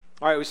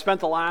All right, we spent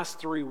the last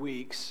 3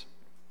 weeks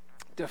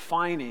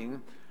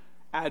defining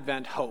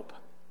Advent hope,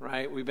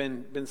 right? We've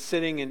been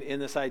sitting in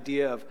this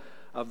idea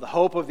of the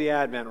hope of the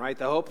Advent, right?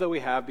 The hope that we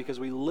have because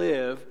we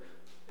live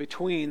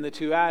between the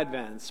two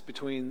Advents,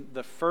 between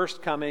the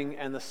first coming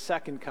and the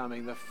second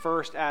coming, the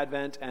first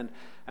Advent and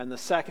the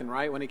second,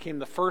 right? When he came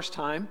the first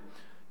time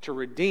to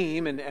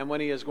redeem, and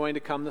when he is going to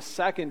come the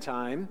second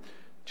time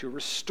to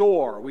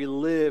restore. We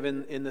live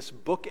in this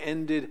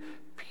book-ended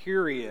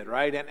period,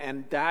 right?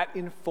 And that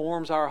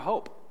informs our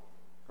hope,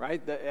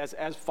 right?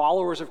 As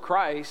followers of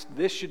Christ,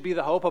 this should be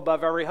the hope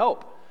above every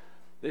hope.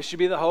 This should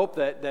be the hope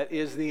that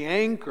is the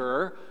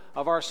anchor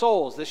of our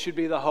souls. This should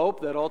be the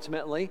hope that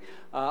ultimately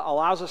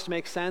allows us to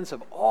make sense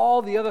of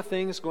all the other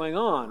things going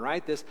on,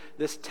 right?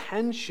 This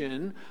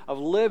tension of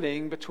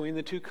living between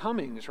the two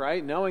comings,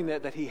 right? Knowing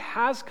that he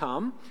has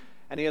come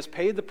and he has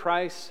paid the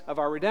price of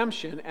our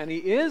redemption, and he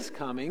is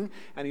coming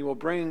and he will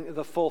bring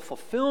the full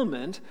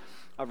fulfillment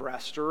of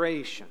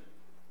restoration.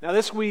 Now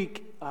this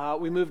week,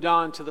 we moved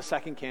on to the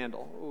second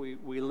candle.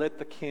 We lit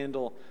the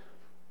candle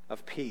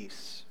of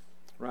peace,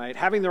 right?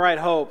 Having the right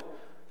hope,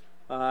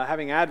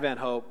 having Advent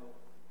hope,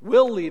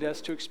 will lead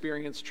us to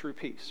experience true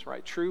peace,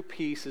 right? True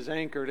peace is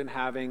anchored in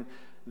having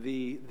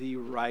the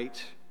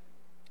right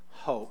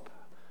hope.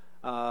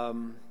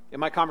 In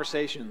my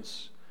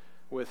conversations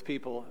with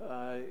people,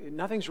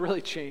 nothing's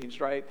really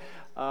changed, right?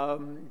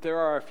 There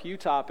are a few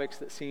topics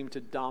that seem to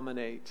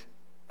dominate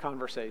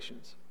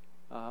conversations.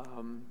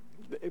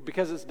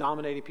 Because it's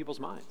dominating people's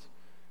minds.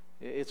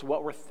 It's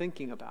what we're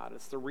thinking about.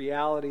 It's the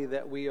reality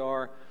that we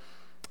are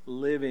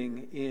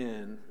living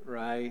in,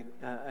 right?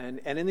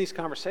 And in these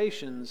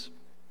conversations,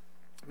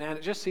 man,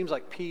 it just seems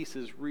like peace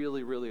is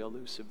really, really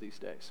elusive these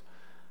days.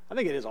 I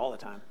think it is all the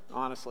time,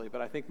 honestly,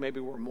 but I think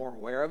maybe we're more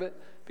aware of it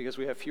because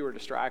we have fewer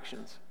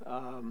distractions.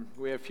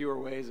 We have fewer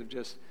ways of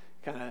just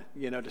kind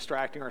of,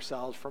 distracting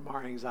ourselves from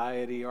our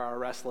anxiety or our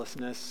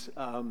restlessness.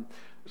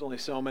 There's only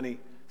so many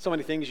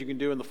things you can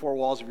do in the four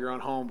walls of your own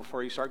home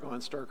before you start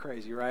going stir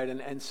crazy, right?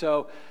 And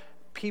so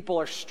people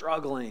are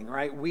struggling,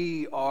 right?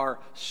 We are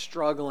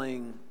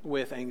struggling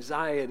with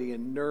anxiety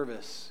and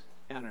nervous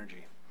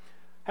energy.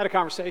 I had a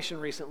conversation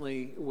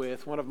recently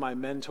with one of my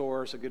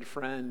mentors, a good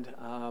friend,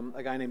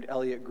 a guy named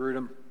Elliot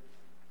Grudem.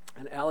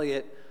 And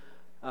Elliot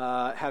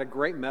had a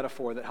great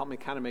metaphor that helped me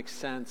kind of make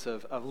sense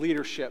of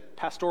leadership,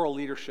 pastoral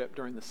leadership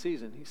during the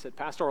season. He said,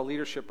 pastoral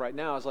leadership right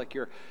now is like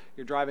you're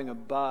driving a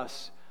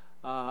bus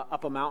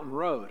up a mountain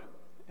road,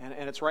 and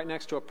it's right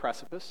next to a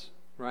precipice,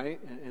 right?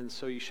 And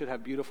so you should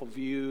have beautiful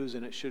views,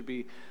 and it should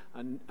be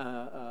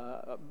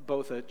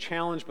both a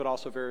challenge but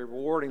also very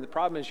rewarding. The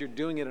problem is you're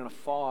doing it in a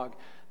fog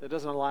that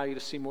doesn't allow you to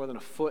see more than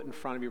a foot in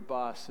front of your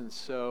bus, and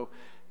so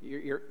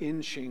you're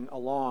inching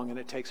along, and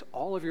it takes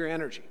all of your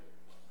energy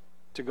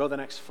to go the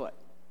next foot,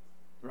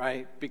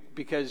 right?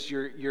 Because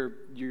you're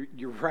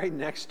right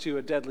next to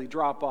a deadly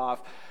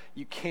drop-off.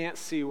 You can't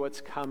see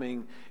what's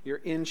coming. You're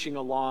inching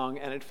along.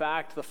 And in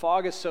fact, the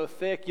fog is so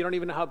thick, you don't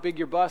even know how big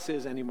your bus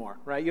is anymore,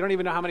 right? You don't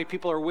even know how many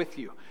people are with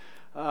you.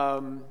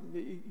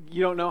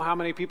 You don't know how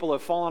many people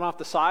have fallen off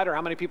the side or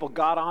how many people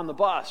got on the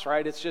bus,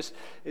 right? It's just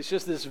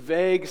this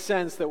vague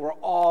sense that we're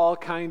all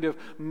kind of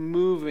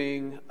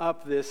moving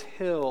up this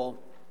hill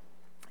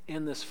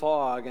in this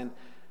fog. And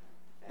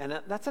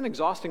that's an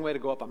exhausting way to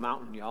go up a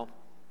mountain, y'all.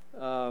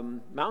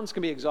 Mountains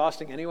can be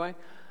exhausting anyway,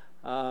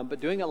 but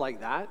doing it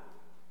like that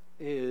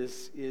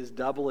is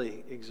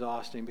doubly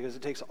exhausting because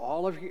it takes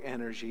all of your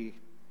energy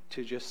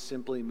to just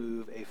simply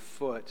move a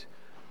foot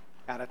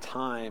at a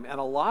time. And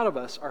a lot of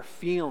us are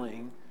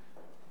feeling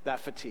that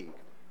fatigue.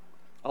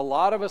 A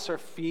lot of us are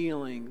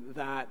feeling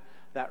that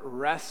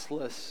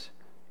restless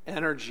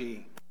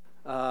energy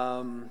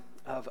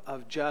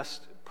of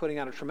just putting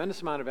out a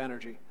tremendous amount of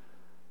energy,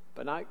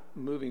 but not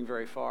moving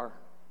very far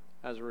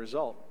as a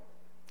result,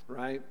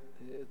 right?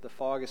 The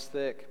fog is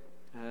thick,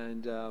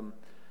 and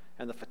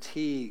the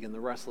fatigue and the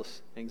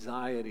restless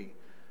anxiety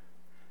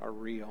are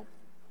real.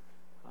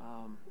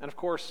 And of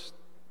course,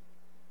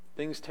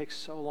 things take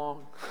so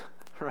long,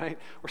 right?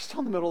 We're still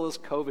in the middle of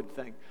this COVID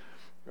thing,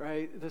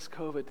 right? This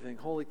COVID thing,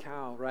 holy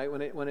cow, right?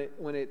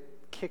 When it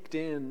kicked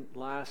in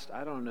last,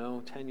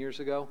 10 years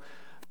ago,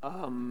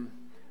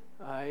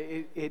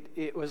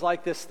 it was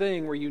like this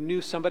thing where you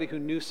knew somebody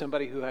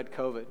who had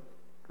COVID,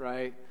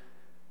 right?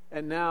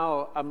 And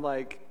now I'm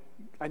like,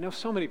 I know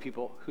so many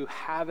people who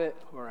have it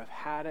or have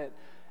had it,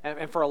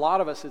 and for a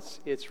lot of us,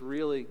 it's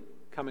really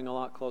coming a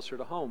lot closer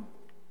to home.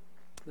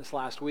 This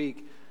last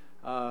week,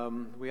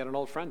 we had an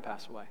old friend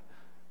pass away.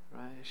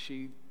 Right?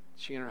 She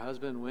and her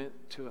husband went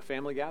to a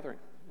family gathering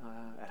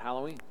at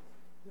Halloween,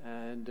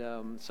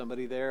 and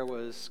somebody there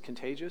was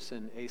contagious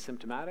and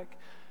asymptomatic,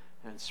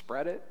 and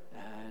spread it,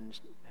 and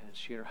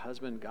she and her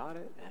husband got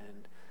it,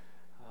 and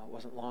it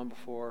wasn't long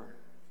before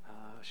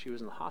she was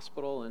in the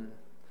hospital, and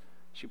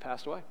she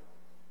passed away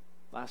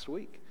last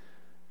week.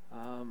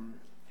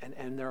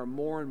 And there are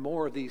more and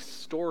more of these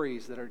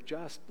stories that are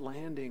just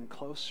landing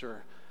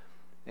closer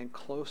and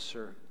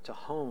closer to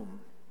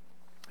home.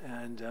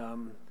 And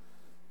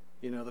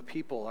the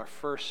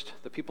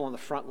people on the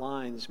front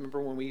lines.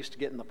 Remember when we used to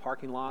get in the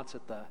parking lots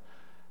at the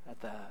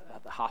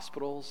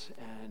hospitals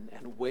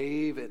and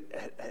wave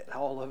at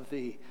all of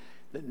the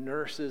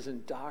nurses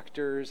and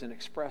doctors and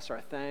express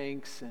our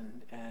thanks,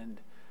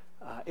 and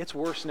it's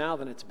worse now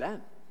than it's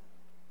been.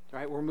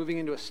 Right? We're moving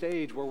into a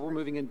stage where we're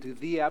moving into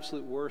the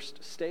absolute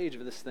worst stage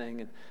of this thing,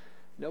 and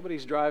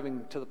nobody's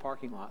driving to the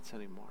parking lots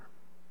anymore.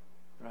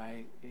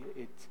 Right?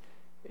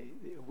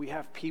 We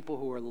have people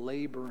who are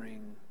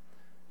laboring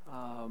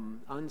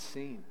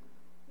unseen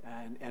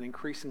and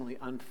increasingly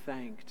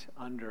unthanked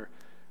under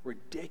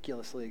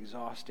ridiculously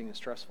exhausting and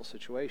stressful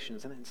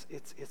situations. And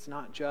it's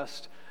not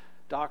just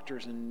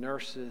doctors and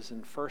nurses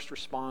and first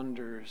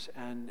responders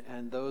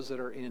and those that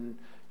are in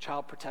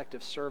child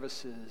protective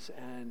services,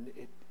 and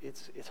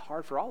it's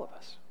hard for all of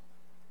us.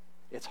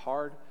 It's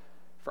hard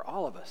for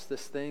all of us.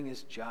 This thing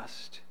is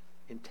just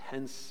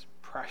intense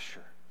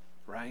pressure,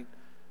 right?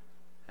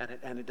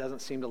 And it doesn't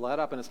seem to let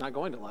up, and it's not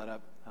going to let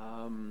up,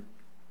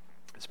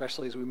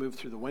 especially as we move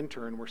through the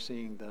winter and we're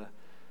seeing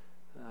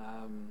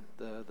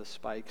the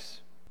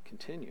spikes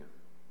continue,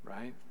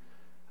 right?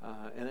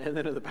 And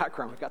then in the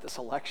background, we've got this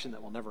election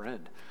that will never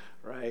end,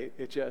 right?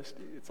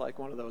 It's like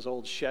one of those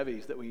old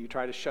Chevys that when you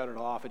try to shut it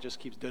off, it just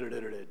keeps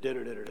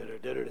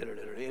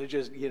it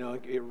just,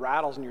 it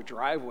rattles in your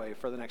driveway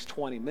for the next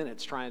 20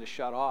 minutes trying to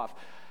shut off.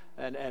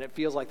 And it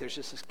feels like there's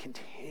just this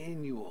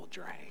continual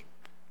drain,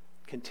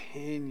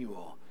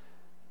 continual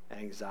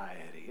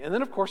anxiety. And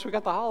then, of course, we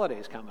got the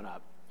holidays coming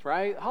up,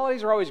 right?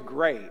 Holidays are always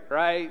great,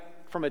 right?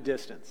 From a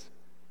distance.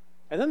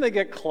 And then they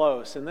get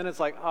close, and then it's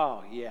like,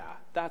 oh, yeah,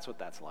 that's what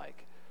that's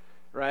like,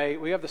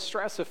 right? We have the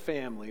stress of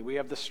family. We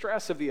have the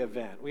stress of the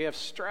event. We have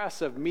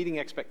stress of meeting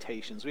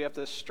expectations. We have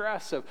the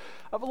stress of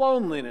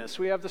loneliness.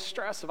 We have the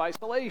stress of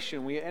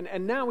isolation.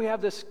 And now we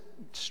have this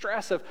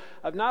stress of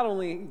not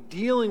only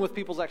dealing with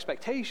people's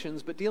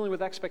expectations, but dealing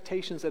with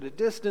expectations at a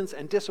distance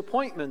and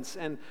disappointments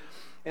and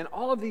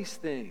all of these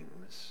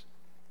things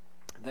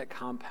that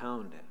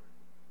compound it,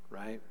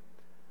 right?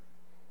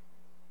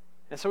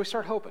 And so we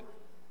start hoping.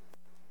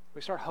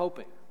 We start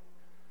hoping,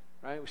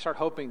 right? We start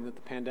hoping that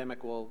the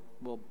pandemic will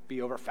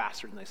be over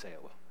faster than they say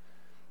it will.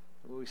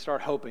 We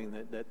start hoping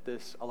that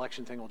this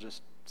election thing will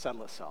just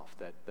settle itself,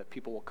 that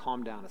people will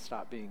calm down and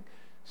stop being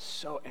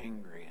so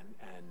angry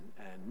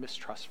and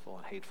mistrustful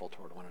and hateful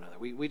toward one another.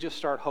 We just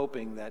start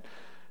hoping that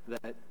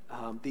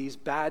these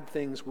bad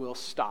things will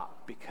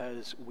stop,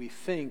 because we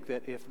think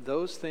that if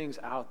those things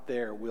out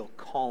there will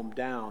calm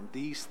down,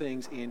 these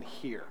things in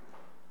here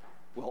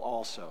will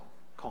also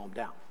calm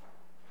down.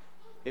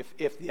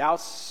 If the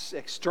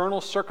external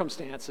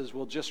circumstances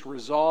will just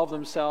resolve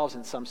themselves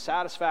in some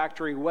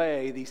satisfactory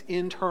way, these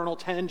internal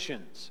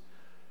tensions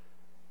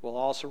will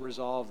also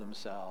resolve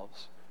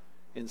themselves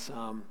in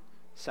some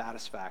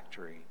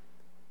satisfactory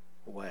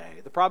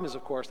way. The problem is,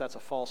 of course, that's a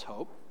false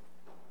hope.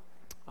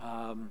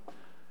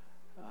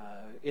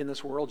 In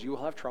this world, you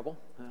will have trouble.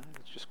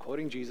 It's just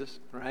quoting Jesus,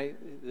 right?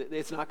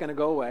 It's not going to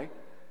go away.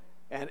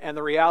 And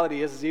the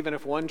reality is even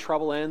if one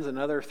trouble ends,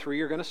 another three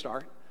are going to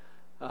start.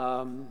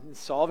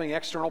 Solving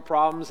external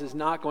problems is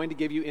not going to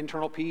give you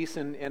internal peace,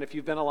 and if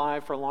you've been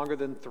alive for longer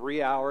than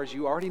 3 hours,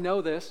 you already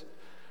know this,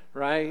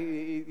 right?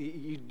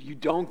 You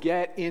don't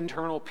get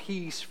internal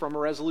peace from a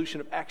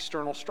resolution of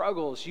external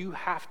struggles. You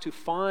have to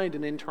find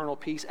an internal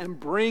peace and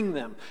bring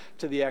them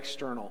to the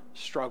external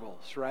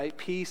struggles, right?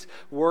 Peace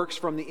works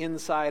from the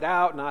inside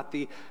out, not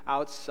the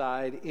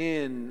outside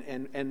in,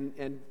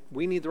 and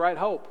we need the right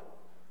hope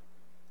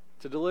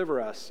to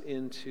deliver us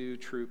into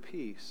true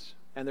peace.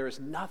 And there is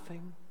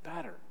nothing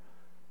better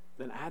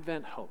than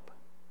Advent hope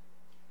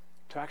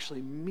to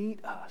actually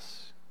meet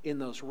us in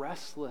those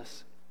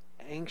restless,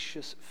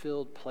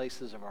 anxious-filled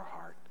places of our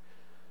heart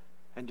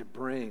and to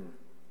bring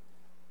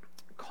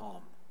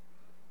calm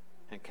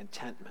and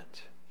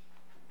contentment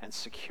and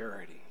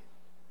security,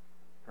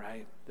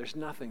 right? There's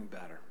nothing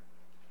better.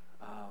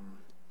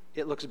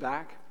 It looks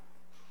back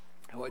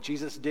at what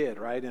Jesus did,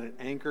 right? And it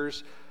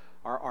anchors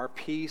our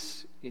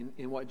peace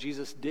in what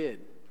Jesus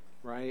did,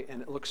 right?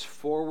 And it looks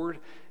forward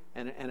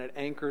and it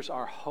anchors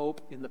our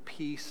hope in the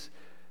peace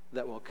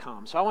that will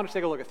come. So I want to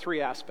take a look at three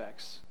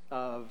aspects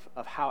of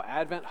how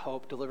Advent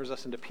hope delivers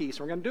us into peace.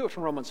 And we're going to do it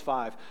from Romans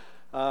 5.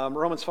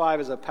 Romans 5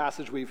 is a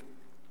passage we've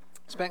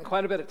spent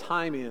quite a bit of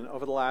time in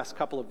over the last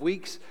couple of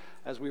weeks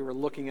as we were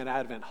looking at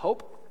Advent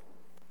hope.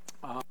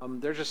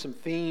 There's just some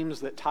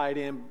themes that tied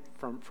in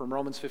from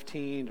Romans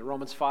 15 to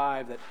Romans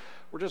 5 that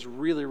were just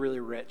really, really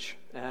rich.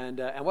 And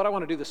what I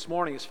want to do this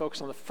morning is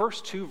focus on the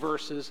first two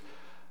verses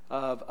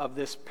of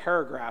this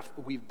paragraph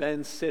we've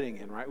been sitting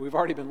in, right? We've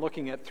already been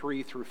looking at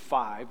 3 through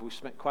 5. We've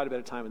spent quite a bit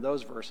of time in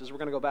those verses. We're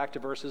going to go back to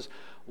verses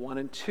 1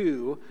 and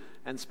 2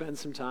 and spend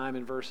some time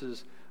in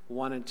verses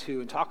 1 and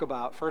 2 and talk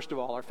about, first of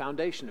all, our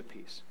foundation of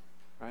peace,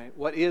 right?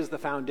 What is the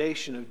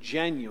foundation of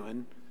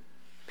genuine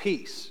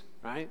peace,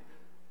 right?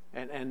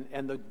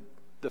 And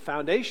the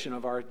foundation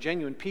of our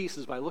genuine peace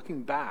is by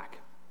looking back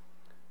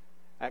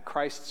at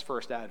Christ's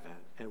first advent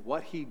and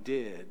what he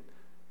did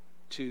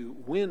to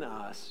win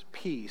us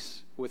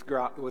peace with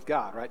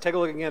God, right? Take a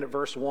look again at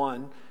verse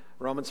 1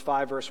 Romans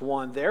 5, verse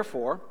 1,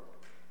 therefore,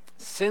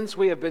 since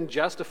we have been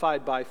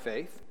justified by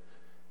faith,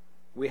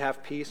 we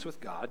have peace with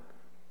God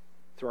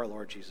through our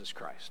Lord Jesus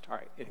Christ. All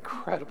right,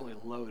 incredibly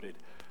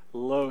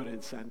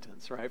loaded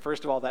sentence, right?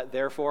 First of all, that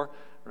therefore,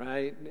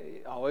 right?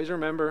 Always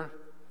remember,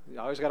 you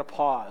always got to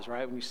pause,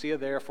 right? When you see a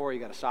therefore, you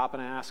got to stop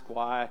and ask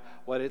why,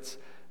 what it's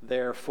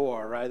there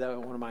for, right?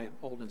 One of my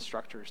old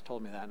instructors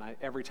told me that, and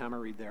every time I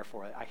read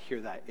therefore, I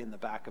hear that in the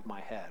back of my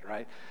head,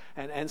 right?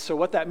 And so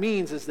what that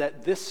means is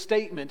that this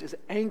statement is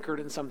anchored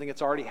in something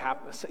that's already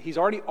happened. He's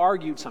already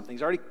argued something.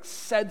 He's already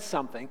said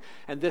something,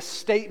 and this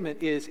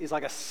statement is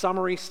like a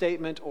summary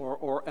statement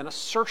or an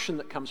assertion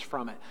that comes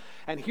from it.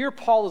 And here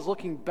Paul is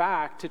looking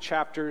back to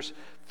chapters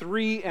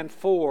 3 and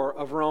 4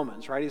 of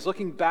Romans, right? He's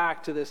looking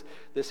back to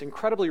this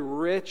incredibly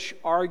rich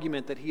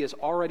argument that he has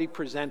already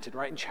presented,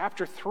 right? In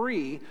chapter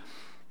 3,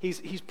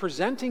 He's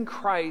presenting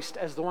Christ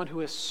as the one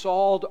who has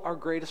solved our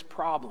greatest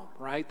problem,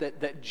 right?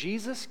 That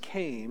Jesus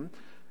came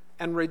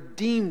and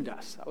redeemed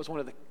us. That was one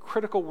of the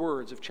critical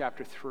words of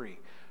chapter 3,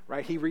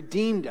 right? He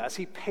redeemed us.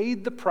 He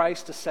paid the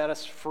price to set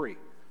us free,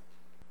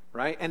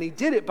 right? And he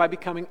did it by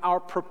becoming our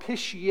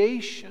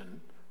propitiation,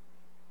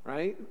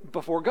 right,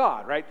 before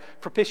God, right?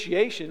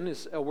 Propitiation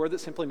is a word that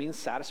simply means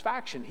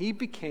satisfaction. He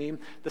became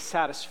the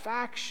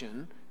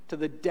satisfaction to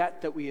the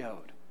debt that we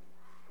owed.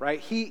 Right?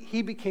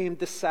 He became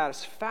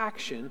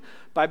dissatisfaction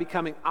by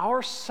becoming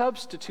our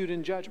substitute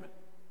in judgment.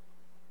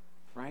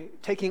 Right?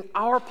 Taking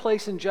our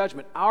place in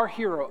judgment, our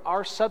hero,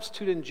 our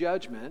substitute in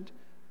judgment,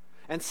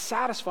 and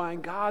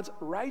satisfying God's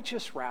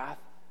righteous wrath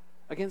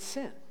against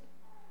sin.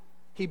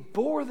 He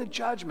bore the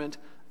judgment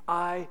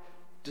I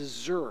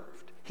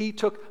deserved. He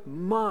took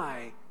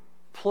my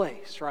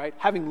place, right?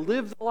 Having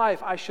lived the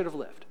life I should have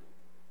lived.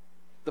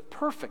 The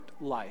perfect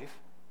life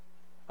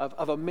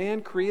of a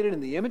man created in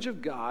the image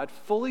of God,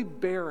 fully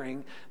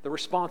bearing the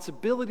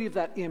responsibility of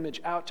that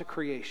image out to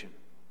creation,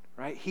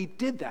 right? He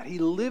did that. He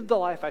lived the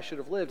life I should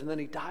have lived, and then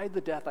he died the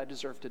death I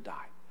deserved to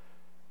die.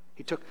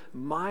 He took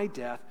my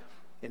death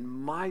in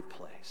my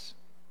place,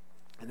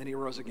 and then he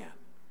rose again,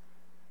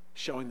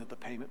 showing that the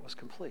payment was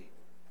complete,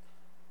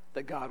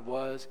 that God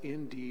was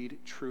indeed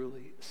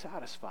truly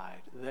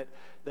satisfied,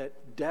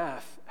 that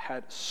death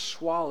had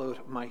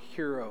swallowed my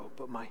hero,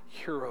 but my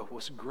hero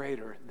was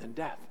greater than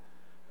death.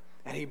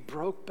 And he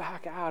broke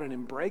back out, and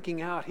in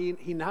breaking out,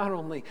 he not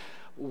only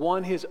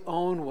won his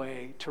own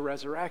way to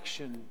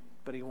resurrection,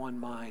 but he won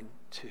mine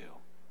too.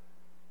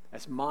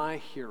 As my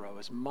hero,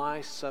 as my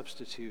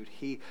substitute,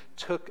 he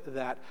took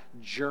that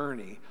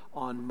journey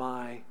on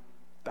my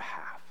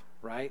behalf,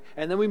 right?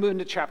 And then we move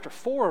into chapter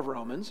 4 of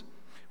Romans,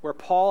 where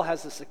Paul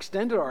has this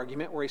extended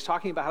argument where he's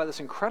talking about how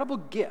this incredible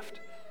gift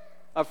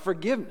of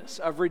forgiveness,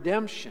 of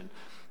redemption,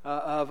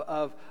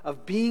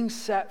 of being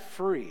set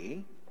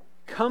free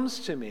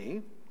comes to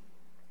me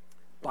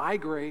by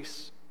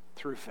grace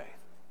through faith.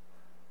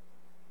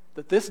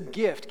 That this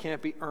gift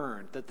can't be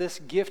earned, that this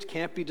gift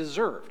can't be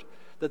deserved,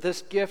 that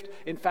this gift,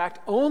 in fact,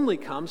 only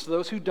comes to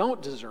those who don't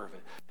deserve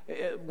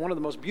it. One of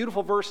the most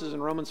beautiful verses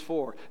in Romans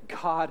 4,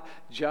 God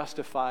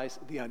justifies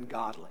the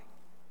ungodly,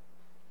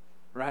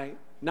 right?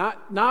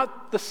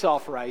 Not the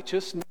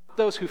self-righteous, not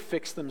those who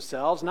fix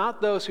themselves,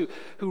 not those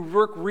who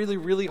work really,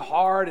 really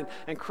hard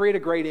and create a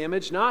great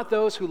image, not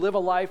those who live a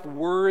life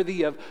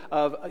worthy of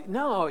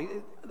no,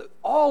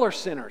 all are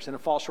sinners and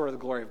fall short of the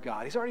glory of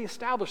God. He's already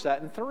established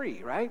that in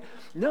 3, right?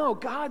 No,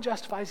 God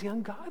justifies the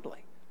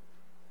ungodly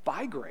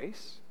by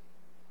grace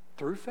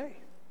through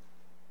faith.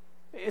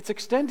 It's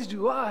extended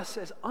to us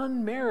as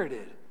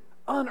unmerited,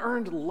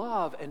 unearned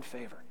love and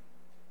favor.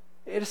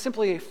 It is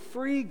simply a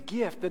free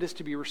gift that is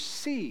to be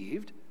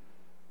received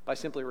by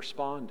simply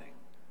responding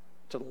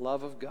to the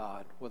love of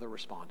God with a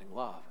responding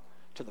love,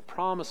 to the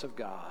promise of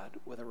God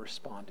with a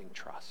responding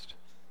trust.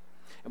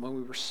 And when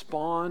we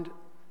respond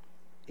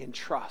in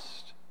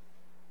trust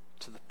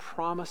to the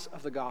promise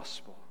of the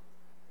gospel,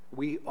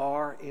 we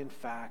are in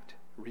fact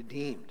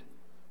redeemed.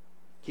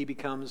 He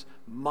becomes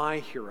my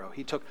hero.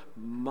 He took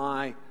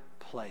my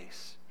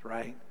place,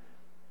 right?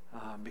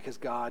 Because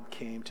God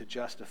came to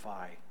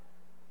justify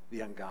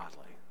the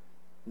ungodly,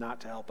 not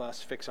to help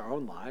us fix our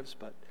own lives,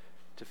 but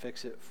to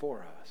fix it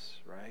for us,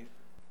 right?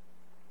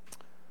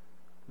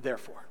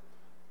 Therefore,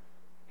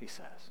 he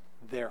says,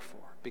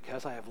 therefore,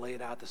 because I have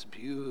laid out this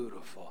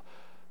beautiful,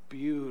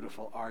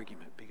 beautiful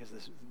argument, because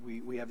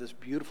we have this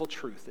beautiful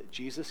truth that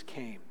Jesus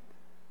came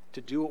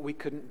to do what we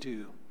couldn't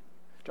do,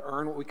 to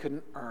earn what we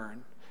couldn't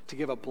earn, to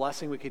give a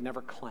blessing we could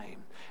never claim.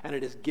 And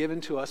it is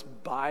given to us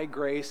by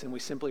grace, and we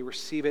simply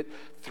receive it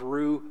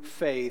through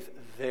faith.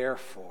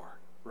 Therefore,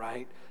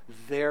 right?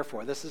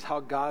 Therefore, this is how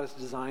God has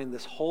designed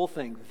this whole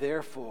thing.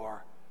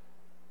 Therefore,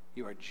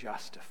 you are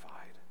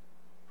justified,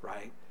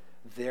 right?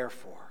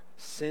 Therefore,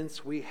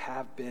 since we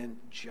have been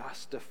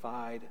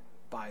justified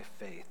by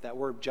faith. That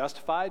word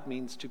justified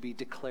means to be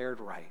declared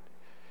right.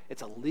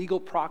 It's a legal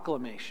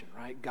proclamation,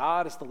 right?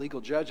 God is the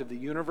legal judge of the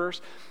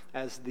universe,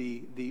 as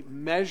the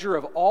measure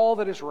of all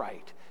that is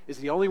right, is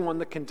the only one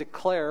that can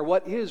declare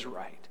what is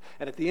right.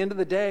 And at the end of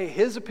the day,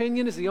 his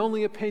opinion is the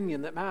only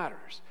opinion that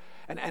matters.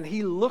 And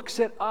he looks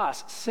at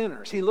us,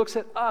 sinners. He looks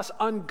at us,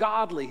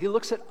 ungodly. He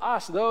looks at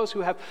us, those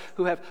who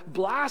have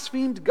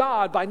blasphemed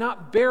God by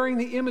not bearing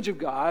the image of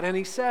God, and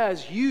he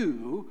says,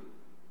 you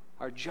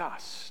are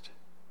just.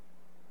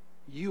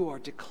 You are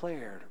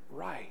declared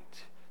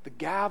right. The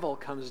gavel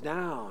comes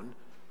down,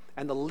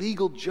 and the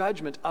legal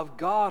judgment of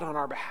God on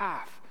our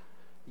behalf.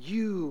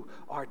 You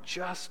are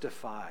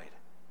justified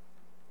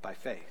by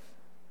faith.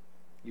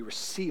 You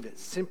receive it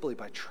simply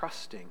by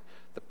trusting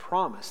the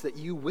promise that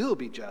you will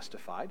be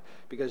justified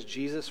because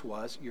Jesus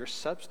was your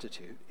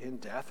substitute in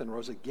death and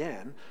rose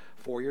again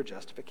for your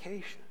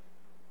justification.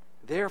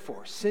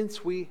 Therefore,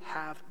 since we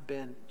have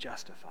been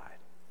justified,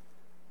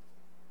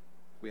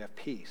 we have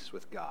peace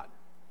with God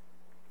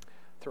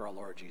through our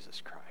Lord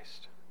Jesus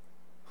Christ.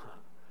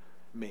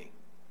 Me,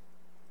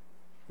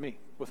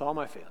 with all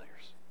my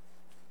failures,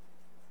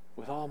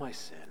 with all my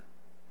sin,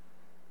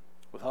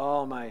 with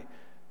all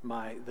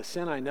the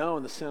sin I know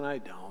and the sin I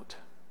don't,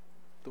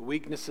 the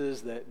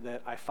weaknesses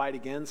that I fight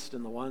against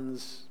and the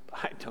ones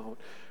I don't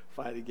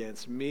fight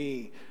against.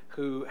 Me,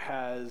 who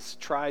has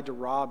tried to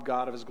rob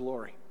God of his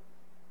glory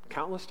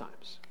countless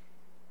times,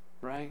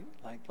 right?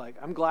 Like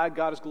I'm glad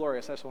God is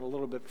glorious. I just want a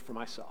little bit for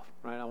myself,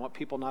 right? I want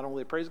people not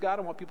only to praise God,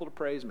 I want people to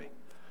praise me,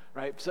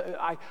 right? So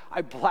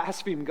I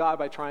blaspheme God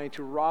by trying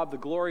to rob the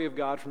glory of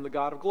God from the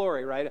God of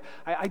glory, right?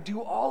 I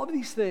do all of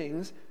these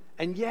things,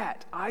 and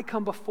yet I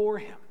come before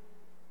him,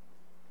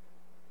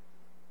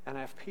 and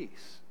I have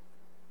peace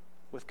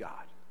with God.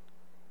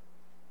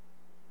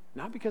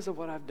 Not because of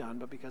what I've done,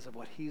 but because of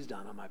what he's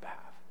done on my behalf.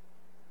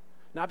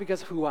 Not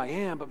because of who I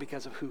am, but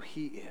because of who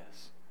he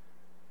is.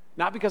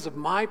 Not because of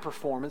my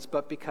performance,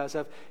 but because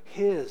of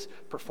his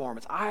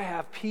performance. I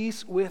have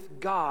peace with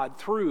God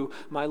through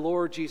my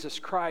Lord Jesus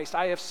Christ.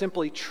 I have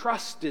simply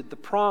trusted the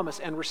promise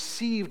and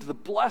received the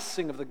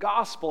blessing of the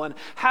gospel. And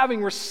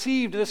having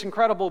received this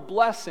incredible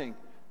blessing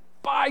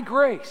by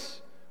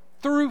grace,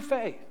 through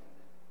faith,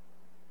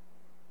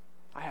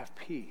 I have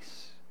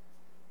peace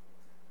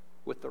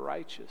with the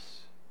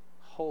righteous,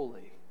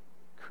 holy,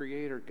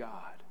 Creator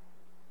God,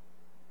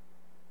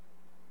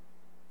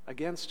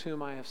 against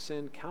whom I have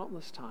sinned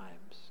countless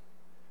times,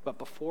 but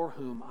before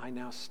whom I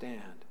now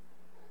stand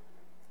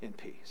in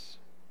peace.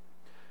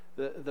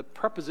 The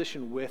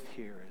preposition "with"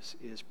 here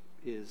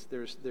is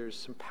there's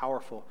some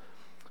powerful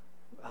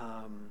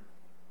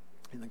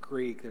in the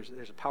Greek.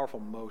 There's a powerful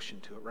motion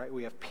to it, right?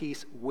 We have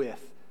peace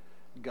with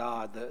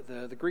God.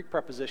 The Greek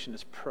preposition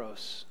is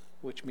pros,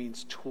 which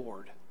means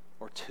toward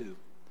or to.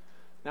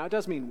 Now, it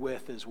does mean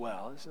with as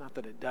well. It's not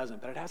that it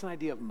doesn't, but it has an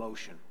idea of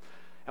motion.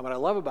 And what I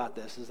love about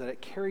this is that it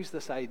carries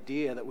this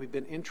idea that we've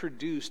been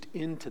introduced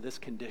into this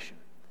condition.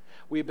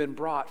 We've been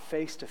brought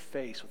face to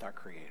face with our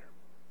Creator,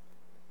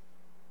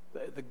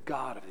 the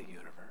God of the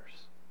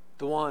universe,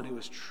 the one who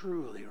is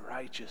truly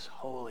righteous,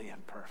 holy,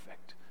 and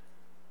perfect,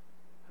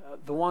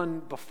 the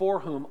one before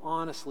whom,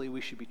 honestly, we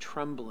should be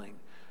trembling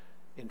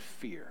in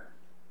fear.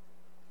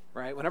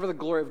 Right? Whenever the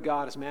glory of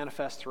God is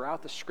manifest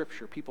throughout the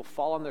Scripture, people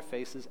fall on their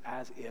faces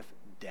as if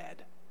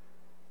dead.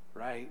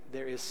 Right?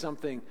 There is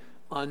something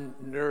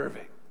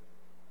unnerving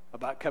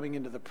about coming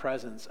into the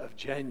presence of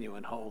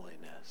genuine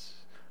holiness,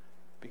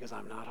 because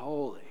I'm not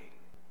holy.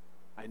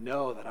 I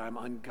know that I'm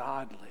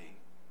ungodly,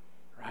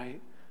 right?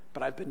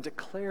 But I've been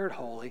declared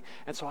holy,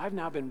 and so I've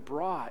now been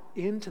brought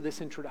into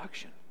this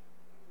introduction.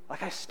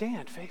 Like I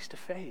stand face to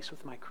face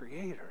with my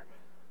Creator,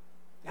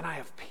 and I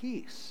have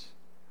peace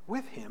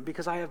with him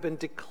because I have been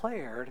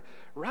declared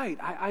right.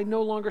 I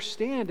no longer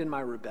stand in my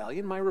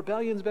rebellion. My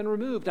rebellion's been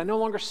removed. I no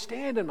longer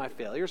stand in my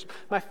failures.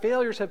 My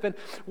failures have been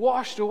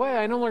washed away.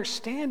 I no longer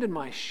stand in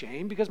my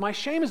shame because my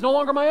shame is no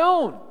longer my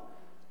own.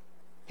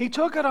 He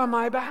took it on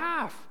my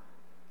behalf.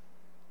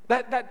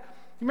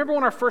 Remember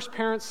when our first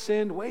parents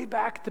sinned way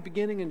back at the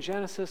beginning in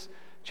Genesis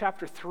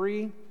chapter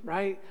 3,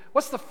 right?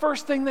 What's the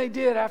first thing they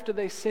did after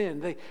they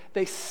sinned?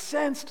 They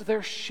sensed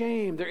their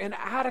shame, their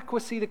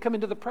inadequacy to come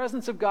into the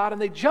presence of God,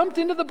 and they jumped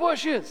into the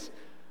bushes,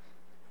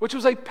 which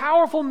was a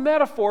powerful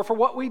metaphor for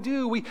what we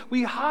do.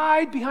 We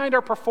hide behind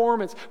our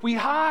performance. We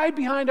hide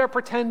behind our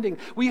pretending.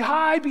 We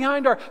hide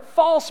behind our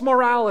false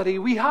morality.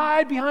 We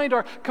hide behind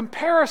our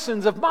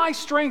comparisons of my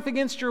strength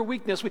against your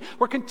weakness.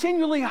 We're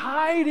continually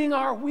hiding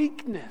our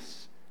weakness.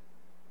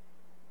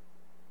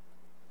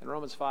 And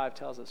Romans 5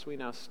 tells us we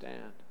now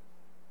stand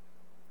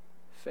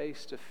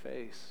face to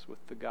face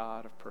with the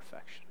God of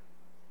perfection,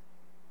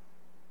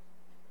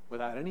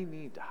 without any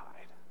need to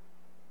hide,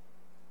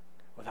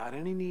 without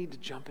any need to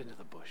jump into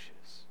the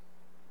bushes,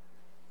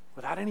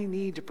 without any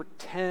need to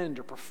pretend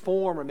or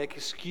perform or make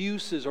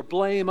excuses or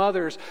blame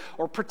others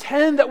or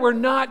pretend that we're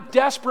not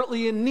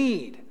desperately in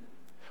need.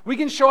 We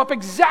can show up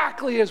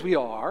exactly as we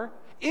are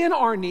in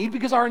our need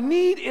because our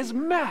need is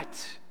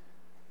met.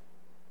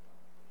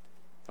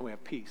 And we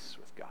have peace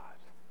with God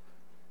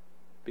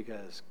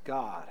because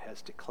God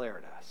has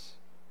declared us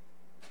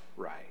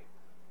right.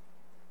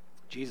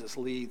 Jesus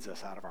leads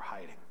us out of our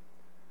hiding,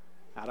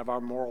 out of our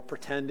moral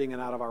pretending,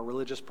 and out of our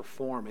religious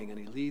performing, and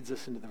he leads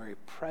us into the very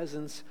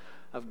presence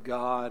of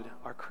God,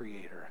 our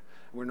Creator.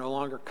 We're no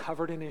longer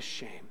covered in his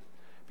shame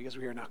because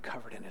we are now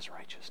covered in his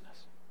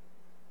righteousness.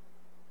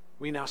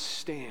 We now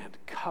stand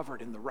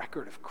covered in the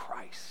record of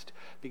Christ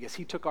because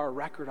he took our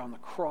record on the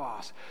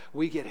cross.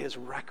 We get his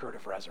record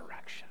of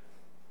resurrection,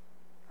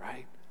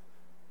 right?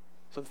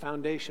 So the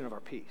foundation of our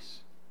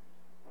peace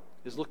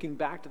is looking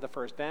back to the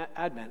first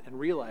Advent and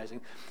realizing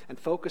and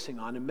focusing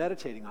on and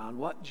meditating on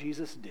what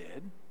Jesus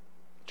did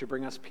to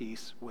bring us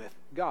peace with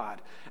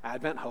God.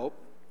 Advent hope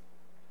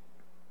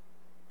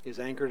is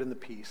anchored in the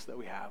peace that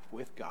we have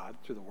with God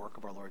through the work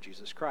of our Lord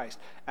Jesus Christ.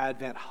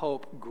 Advent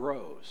hope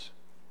grows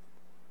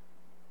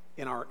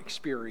in our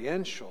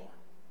experiential,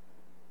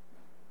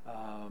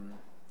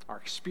 our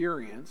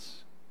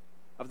experience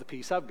of the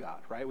peace of God,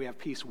 right? We have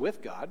peace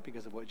with God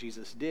because of what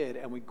Jesus did,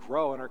 and we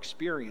grow in our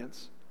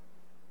experience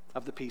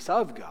of the peace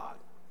of God,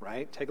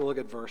 right? Take a look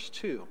at verse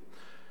 2.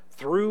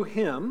 Through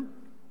him,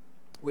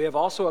 we have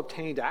also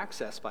obtained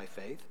access by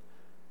faith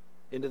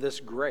into this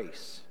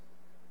grace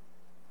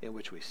in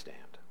which we stand.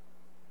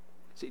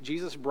 See,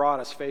 Jesus brought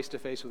us face to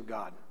face with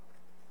God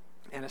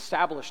and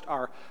established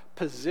our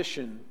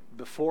position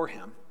before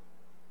him.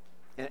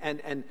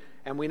 And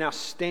we now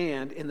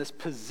stand in this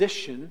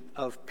position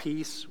of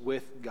peace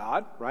with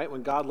God, right?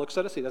 When God looks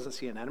at us, he doesn't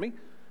see an enemy.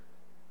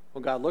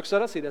 When God looks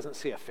at us, he doesn't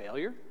see a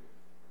failure.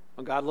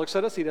 When God looks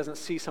at us, he doesn't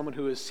see someone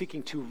who is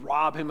seeking to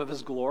rob him of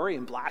his glory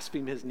and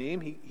blaspheme his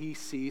name. He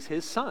sees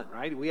his son,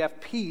 right? We have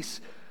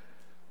peace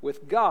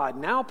with God.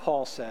 Now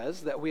Paul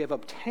says that we have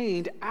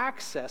obtained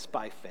access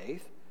by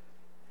faith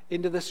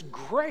into this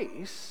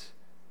grace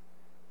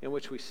in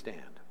which we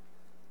stand.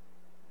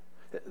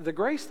 The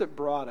grace that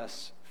brought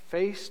us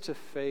face to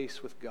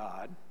face with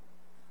God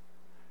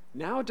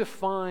now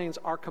defines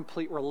our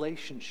complete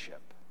relationship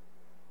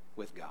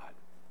with God.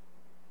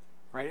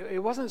 Right?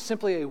 It wasn't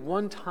simply a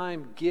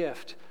one-time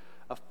gift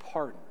of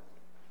pardon.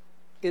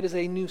 It is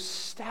a new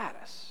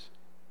status.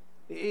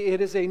 It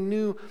is a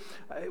new,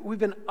 we've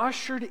been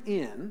ushered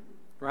in,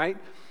 right?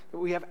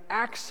 We have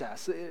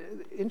access,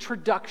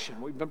 introduction.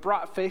 We've been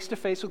brought face to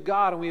face with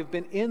God, and we have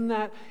been in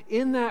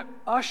that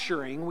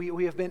ushering,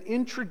 we have been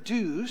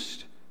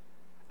introduced,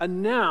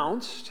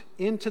 announced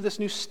into this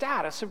new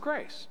status of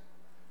grace.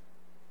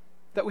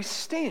 That we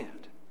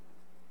stand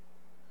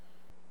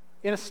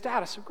in a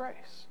status of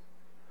grace.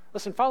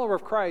 Listen, follower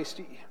of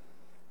Christ,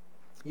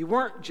 you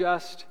weren't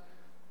just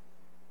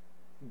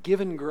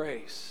given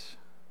grace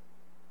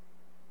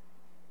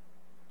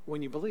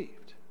when you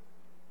believed.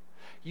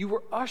 You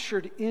were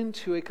ushered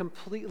into a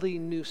completely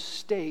new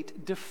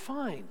state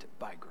defined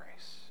by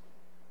grace.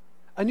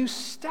 A new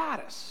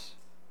status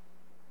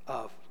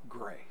of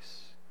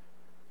grace.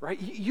 Right?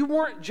 You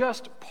weren't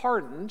just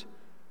pardoned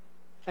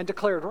and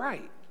declared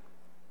right.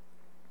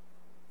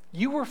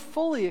 You were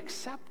fully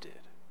accepted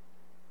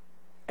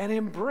and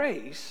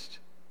embraced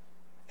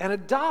and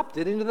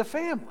adopted into the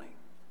family.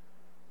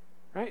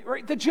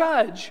 Right? The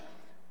judge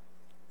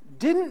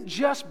didn't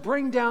just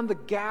bring down the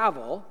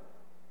gavel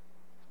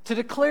to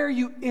declare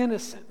you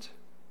innocent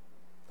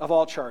of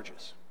all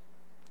charges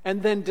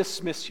and then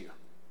dismiss you.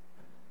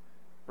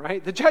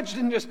 Right? The judge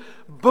didn't just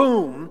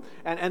boom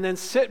and then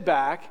sit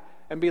back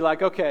and be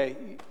like, okay,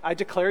 I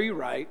declare you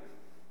right.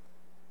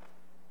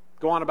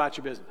 Go on about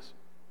your business.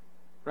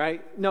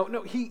 Right? No,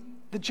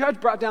 the judge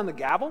brought down the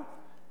gavel.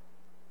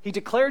 He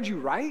declared you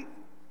right.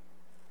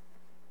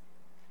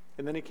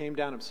 And then he came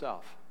down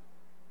himself.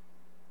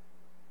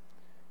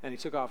 And he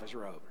took off his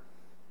robe.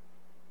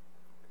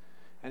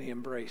 And he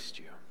embraced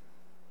you.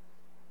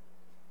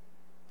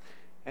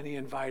 And he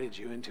invited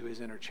you into his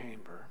inner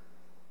chamber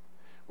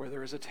where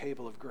there is a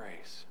table of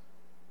grace.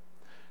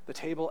 The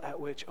table at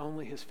which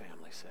only his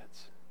family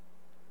sits.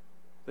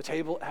 The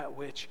table at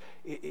which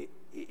it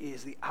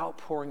is the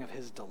outpouring of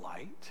his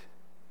delight.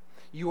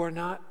 You are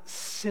not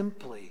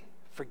simply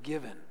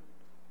forgiven.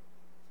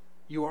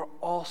 You are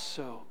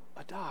also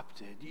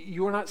adopted.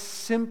 You are not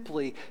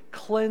simply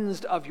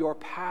cleansed of your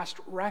past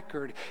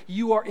record.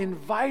 You are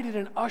invited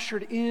and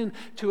ushered in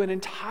to an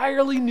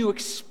entirely new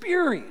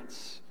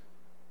experience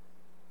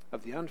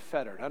of the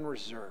unfettered,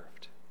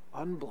 unreserved,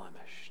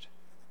 unblemished,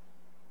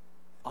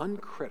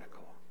 uncritical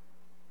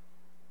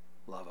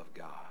love of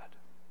God.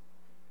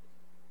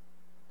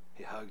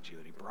 He hugged you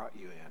and he brought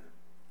you in.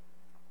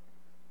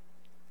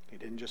 He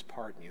didn't just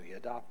pardon you, he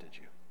adopted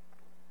you.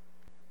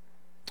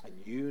 And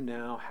you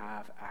now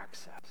have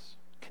access,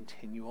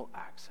 continual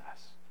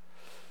access,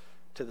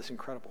 to this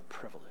incredible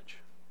privilege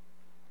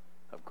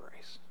of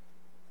grace.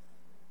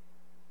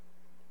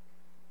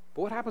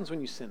 But what happens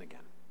when you sin again?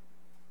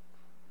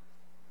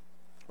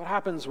 What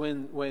happens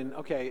when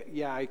okay,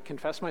 yeah, I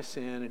confess my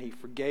sin and he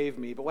forgave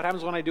me, but what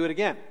happens when I do it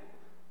again?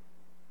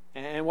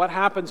 And what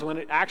happens when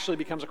it actually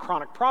becomes a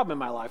chronic problem in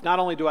my life? Not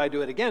only do I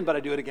do it again, but I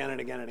do it again and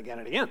again and again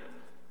and again.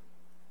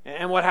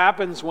 And what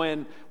happens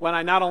when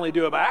I not only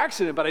do it by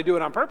accident, but I do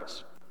it on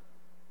purpose?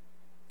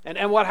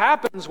 And what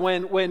happens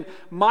when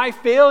my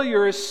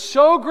failure is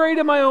so great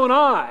in my own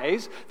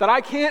eyes that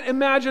I can't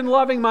imagine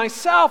loving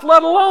myself,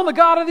 let alone the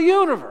God of the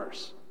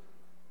universe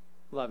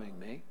loving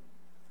me?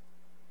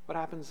 What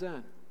happens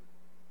then?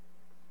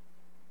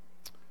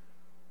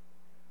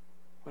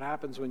 What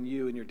happens when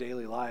you in your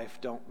daily life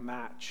don't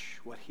match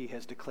what he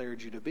has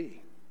declared you to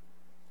be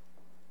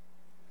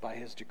by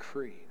his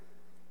decree?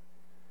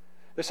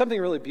 There's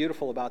something really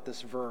beautiful about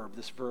this verb,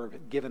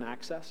 given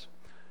access,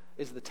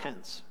 is the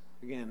tense.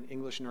 Again,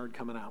 English nerd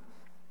coming out.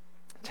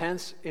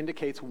 Tense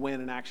indicates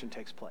when an action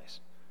takes place.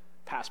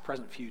 Past,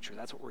 present, future,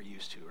 that's what we're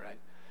used to, right?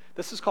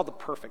 This is called the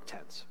perfect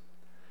tense.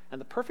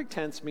 And the perfect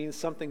tense means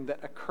something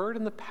that occurred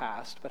in the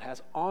past but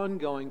has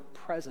ongoing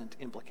present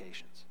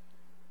implications.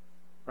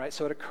 Right?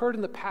 So it occurred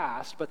in the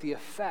past, but the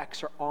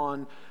effects are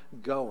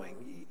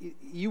ongoing.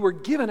 You were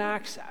given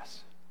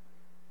access,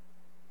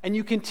 and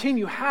you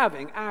continue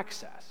having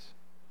access.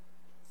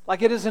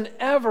 Like it is an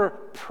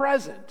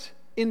ever-present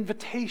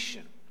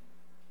invitation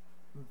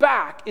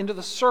back into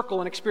the circle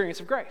and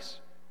experience of grace.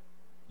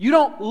 You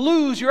don't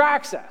lose your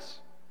access.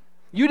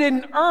 You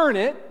didn't earn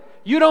it.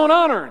 You don't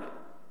unearn it.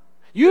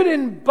 You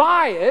didn't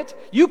buy it.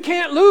 You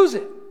can't lose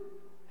it.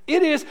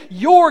 It is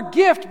your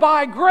gift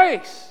by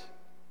grace.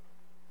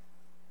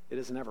 It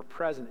is an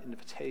ever-present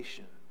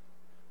invitation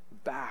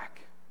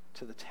back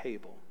to the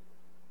table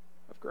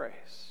of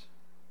grace.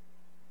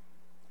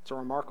 It's a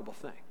remarkable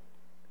thing.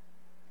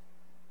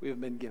 We have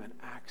been given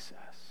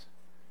access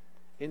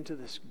into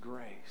this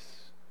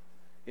grace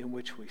in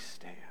which we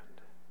stand.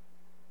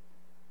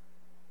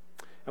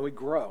 And we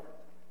grow.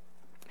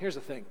 Here's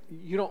the thing.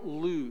 You don't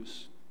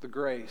lose the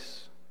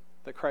grace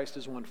that Christ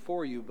has won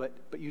for you, but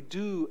you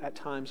do at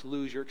times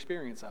lose your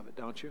experience of it,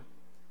 don't you?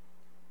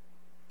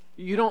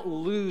 You don't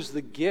lose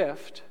the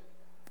gift,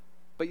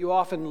 but you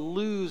often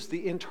lose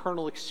the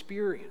internal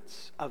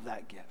experience of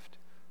that gift.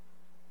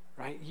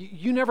 Right?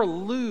 You never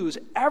lose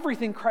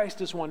everything Christ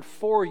has won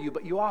for you,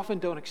 but you often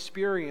don't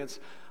experience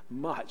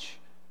much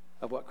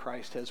of what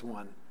Christ has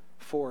won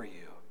for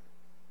you.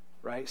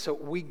 Right? So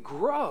we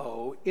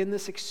grow in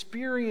this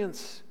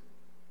experience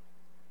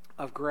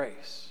of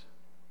grace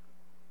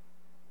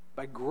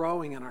by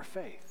growing in our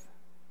faith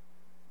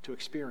to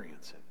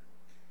experience it.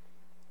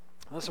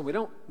 Listen, we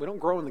don't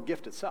grow in the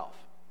gift itself.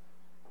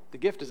 The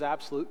gift is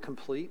absolute,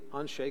 complete,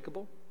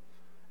 unshakable,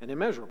 and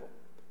immeasurable.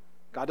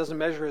 God doesn't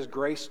measure his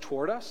grace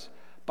toward us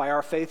by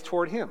our faith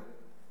toward him.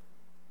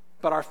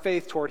 But our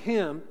faith toward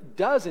him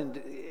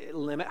doesn't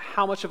limit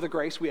how much of the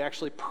grace we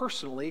actually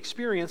personally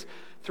experience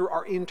through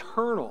our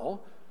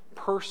internal,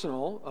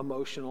 personal,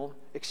 emotional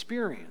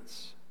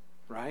experience.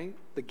 Right?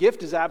 The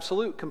gift is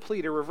absolute,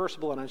 complete,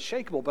 irreversible, and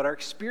unshakable, but our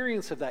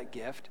experience of that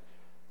gift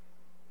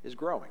is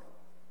growing.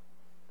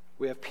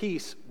 We have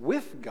peace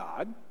with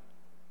God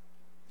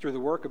through the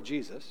work of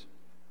Jesus.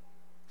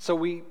 So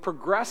we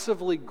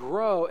progressively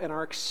grow in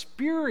our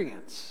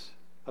experience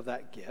of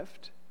that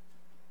gift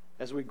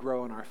as we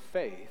grow in our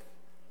faith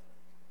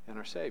in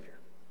our Savior.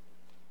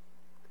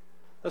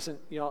 Listen,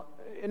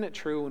 isn't it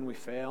true when we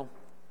fail?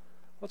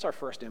 What's our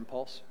first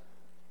impulse?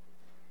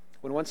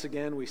 When once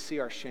again we see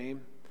our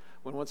shame,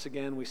 when once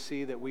again we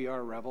see that we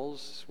are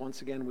rebels,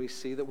 once again we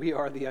see that we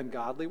are the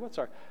ungodly, what's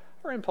our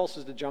impulse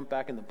is to jump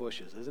back in the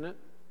bushes, isn't it?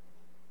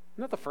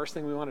 Isn't that the first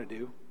thing we want to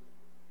do?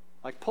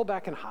 Like pull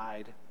back and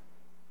hide.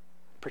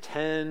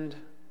 Pretend,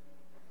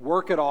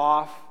 work it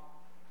off,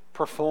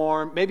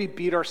 perform, maybe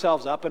beat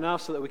ourselves up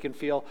enough so that we can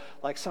feel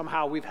like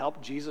somehow we've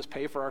helped Jesus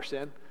pay for our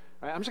sin.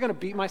 Right? I'm just going to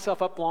beat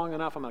myself up long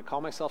enough. I'm going to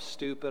call myself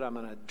stupid. I'm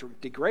going to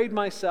degrade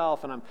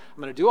myself, and I'm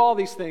going to do all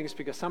these things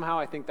because somehow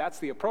I think that's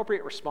the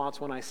appropriate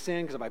response when I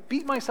sin. Because if I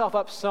beat myself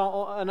up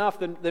enough,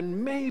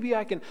 then maybe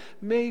I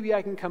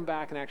can come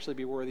back and actually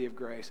be worthy of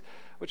grace.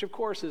 Which, of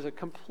course, is a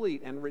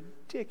complete and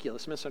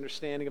ridiculous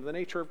misunderstanding of the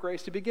nature of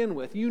grace to begin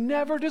with. You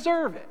never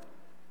deserve it.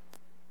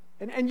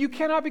 And you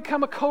cannot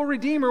become a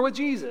co-redeemer with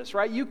Jesus,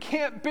 right? You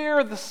can't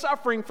bear the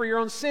suffering for your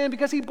own sin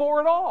because he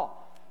bore it all.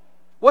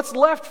 What's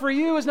left for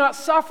you is not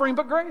suffering,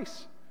 but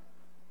grace.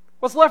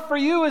 What's left for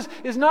you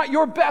is not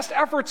your best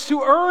efforts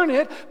to earn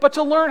it, but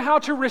to learn how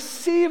to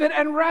receive it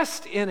and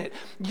rest in it.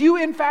 You,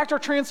 in fact, are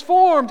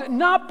transformed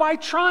not by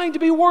trying to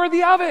be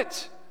worthy of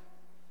it,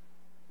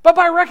 but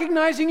by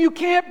recognizing you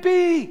can't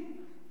be,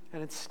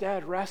 and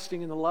instead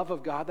resting in the love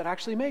of God that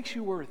actually makes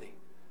you worthy.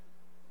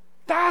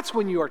 That's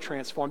when you are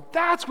transformed.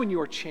 That's when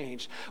you are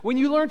changed. When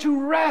you learn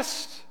to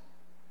rest.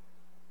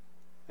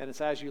 And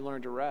it's as you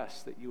learn to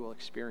rest that you will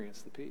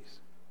experience the peace.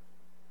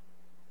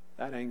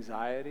 That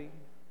anxiety,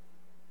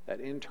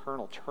 that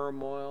internal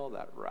turmoil,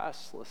 that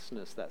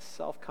restlessness, that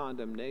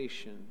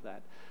self-condemnation,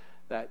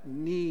 that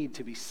need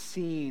to be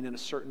seen in a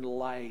certain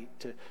light,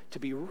 to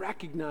be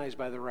recognized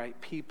by the right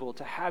people,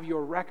 to have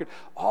your record,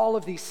 all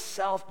of these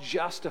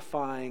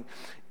self-justifying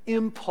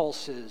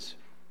impulses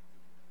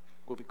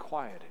will be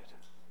quieted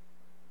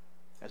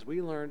as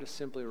we learn to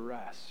simply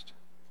rest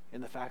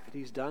in the fact that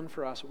he's done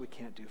for us what we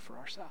can't do for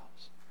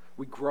ourselves.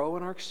 We grow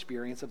in our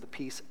experience of the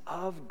peace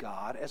of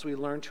God as we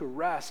learn to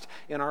rest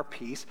in our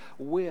peace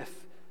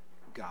with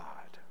God.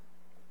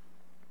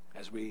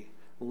 As we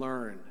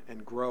learn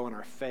and grow in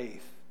our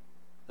faith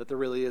that there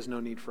really is no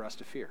need for us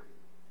to fear.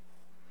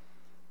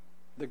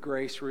 The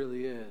grace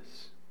really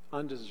is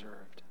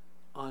undeserved,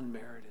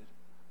 unmerited,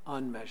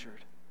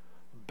 unmeasured,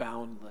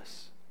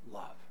 boundless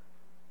love.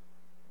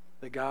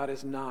 That God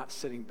is not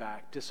sitting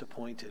back,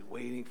 disappointed,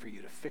 waiting for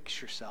you to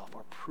fix yourself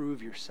or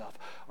prove yourself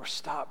or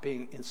stop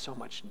being in so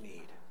much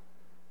need.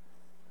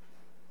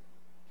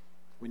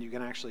 When you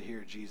can actually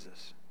hear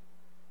Jesus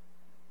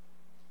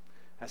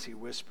as he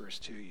whispers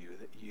to you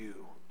that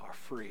you are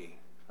free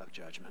of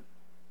judgment.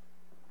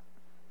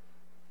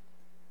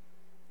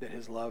 That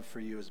his love for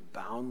you is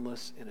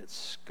boundless in its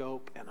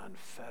scope and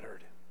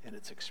unfettered in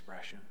its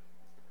expression.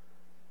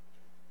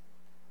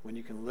 When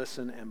you can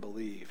listen and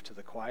believe to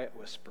the quiet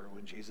whisper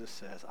when Jesus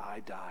says, I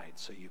died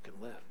so you can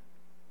live.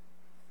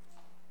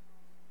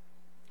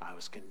 I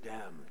was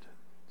condemned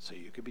so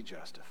you could be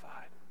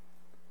justified.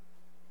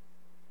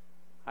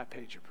 I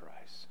paid your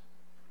price.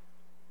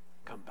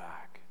 Come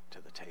back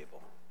to the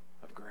table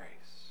of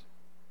grace.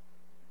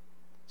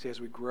 See,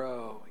 as we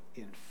grow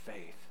in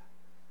faith,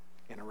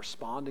 in a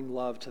responding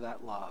love to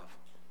that love,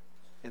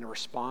 in a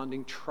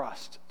responding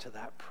trust to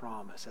that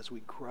promise, as we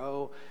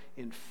grow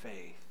in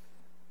faith,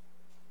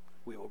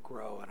 we will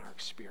grow in our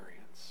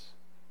experience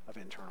of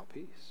internal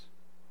peace.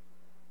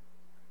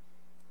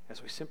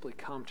 As we simply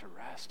come to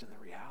rest in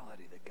the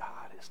reality that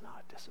God is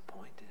not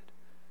disappointed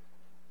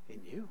in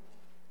you.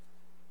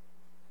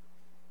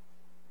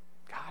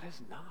 God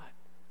is not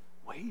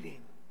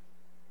waiting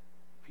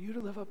for you to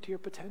live up to your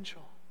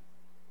potential.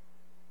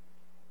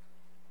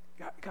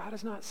 God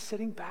is not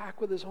sitting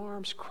back with his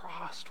arms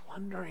crossed,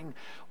 wondering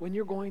when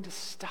you're going to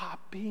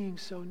stop being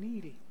so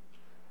needy.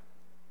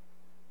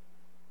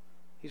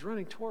 He's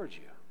running towards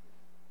you.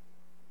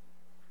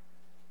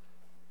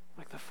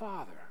 Like the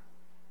father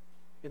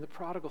in the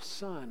prodigal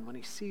son, when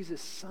he sees his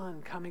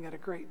son coming at a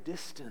great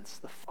distance,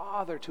 the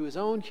father, to his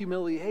own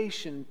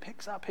humiliation,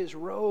 picks up his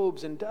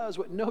robes and does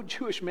what no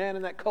Jewish man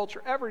in that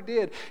culture ever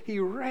did. He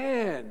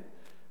ran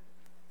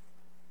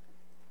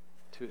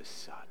to his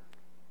son.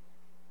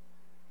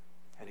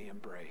 And he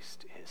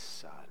embraced his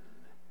son.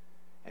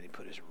 And he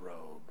put his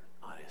robe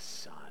on his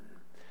son.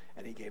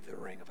 And he gave the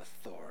ring of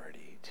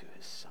authority to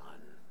his son.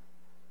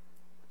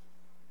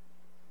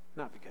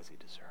 Not because he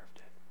deserved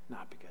it,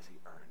 not because he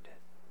earned it,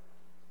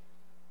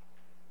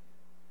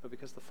 but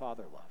because the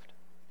Father loved.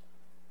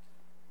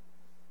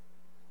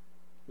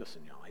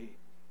 Listen, y'all,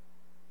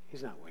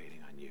 he's not waiting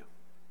on you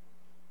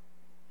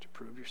to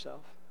prove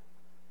yourself.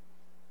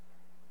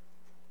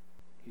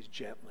 He's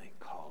gently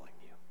calling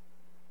you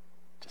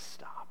to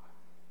stop.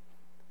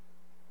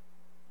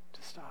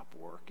 To stop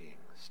working,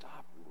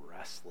 stop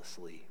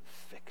restlessly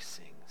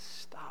fixing,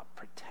 stop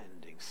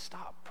pretending,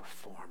 stop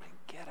performing,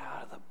 get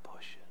out of the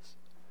bushes.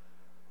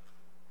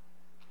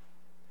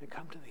 And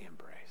come to the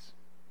embrace.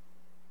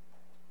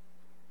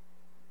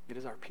 It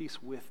is our peace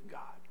with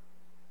God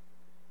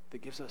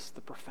that gives us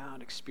the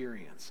profound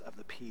experience of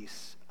the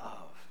peace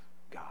of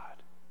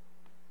God.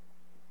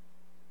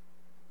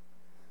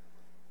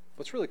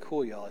 What's really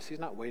cool, y'all, is he's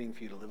not waiting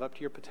for you to live up to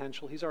your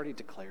potential. He's already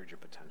declared your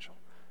potential.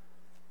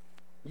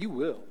 You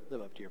will live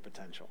up to your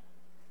potential.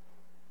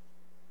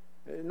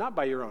 Not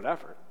by your own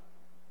effort,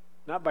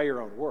 not by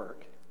your own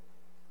work.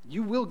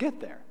 You will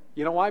get there.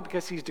 You know why?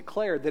 Because he's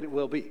declared that it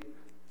will be.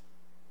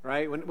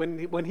 Right?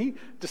 When he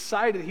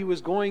decided he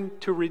was going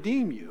to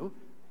redeem you,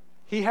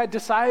 he had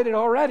decided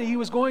already he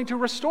was going to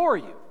restore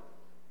you.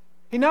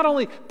 He not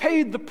only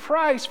paid the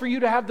price for you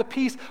to have the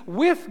peace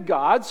with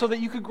God so that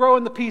you could grow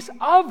in the peace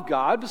of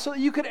God, but so that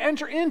you could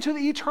enter into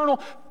the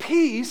eternal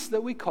peace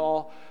that we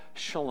call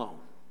shalom.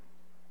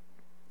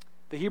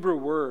 The Hebrew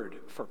word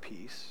for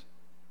peace,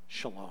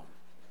 shalom,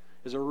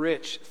 is a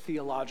rich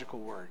theological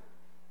word.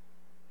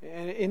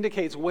 And it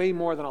indicates way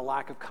more than a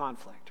lack of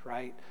conflict,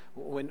 right?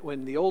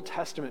 When the Old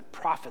Testament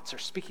prophets are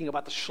speaking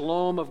about the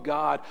shalom of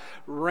God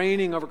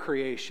reigning over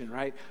creation,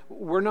 right?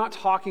 We're not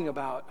talking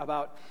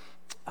about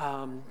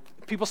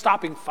people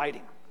stopping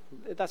fighting.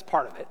 That's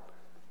part of it.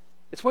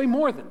 It's way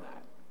more than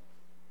that.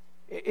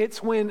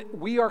 It's when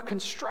we are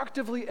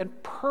constructively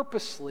and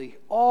purposely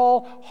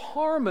all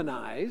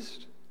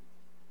harmonized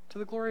to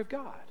the glory of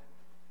God.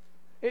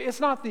 It's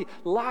not the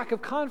lack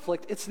of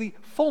conflict, it's the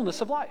fullness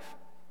of life.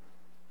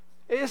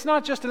 It's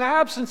not just an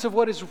absence of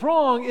what is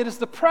wrong, it is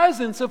the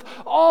presence of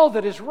all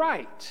that is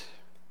right.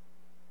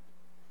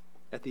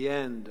 At the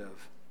end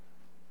of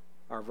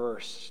our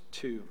verse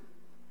 2,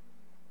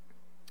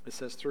 it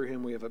says, through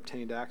him we have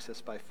obtained access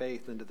by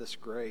faith into this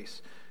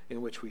grace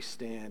in which we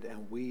stand,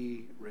 and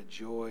we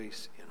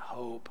rejoice in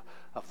hope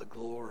of the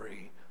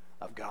glory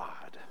of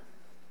God.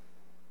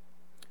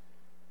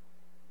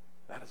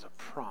 That is a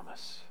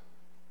promise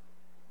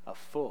of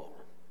full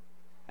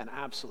and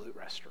absolute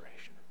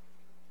restoration.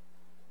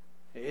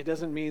 It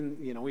doesn't mean,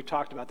 we've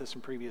talked about this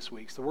in previous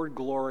weeks. The word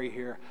glory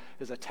here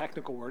is a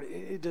technical word.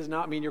 It does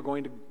not mean you're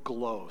going to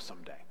glow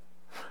someday,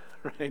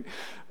 right?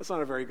 That's not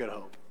a very good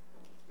hope.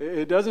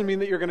 It doesn't mean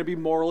that you're going to be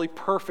morally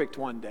perfect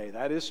one day.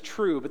 That is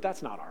true, but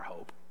that's not our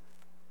hope.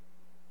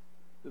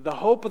 The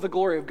hope of the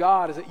glory of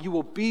God is that you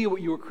will be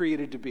what you were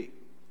created to be.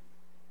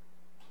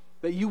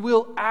 That you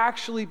will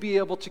actually be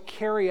able to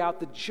carry out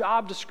the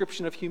job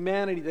description of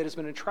humanity that has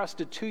been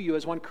entrusted to you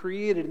as one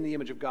created in the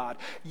image of God.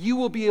 You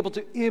will be able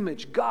to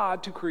image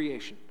God to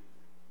creation.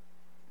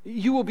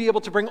 You will be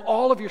able to bring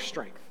all of your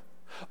strength,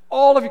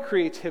 all of your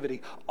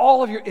creativity,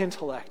 all of your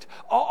intellect,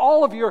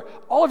 all of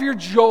your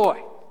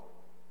joy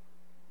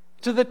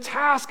to the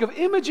task of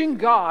imaging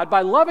God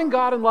by loving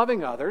God and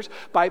loving others,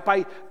 by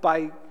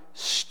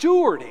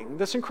stewarding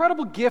this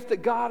incredible gift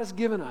that God has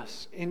given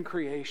us in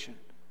creation,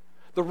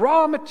 the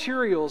raw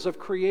materials of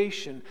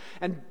creation,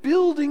 and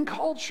building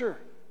culture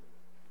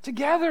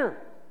together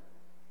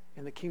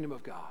in the kingdom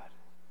of God.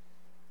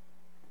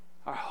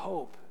 Our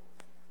hope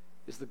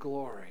is the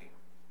glory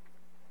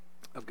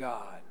of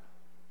God.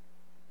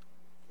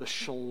 The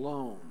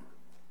shalom,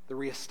 the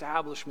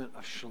reestablishment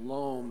of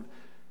shalom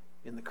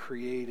in the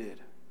created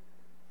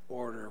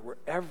order, where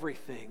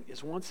everything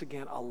is once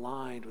again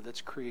aligned with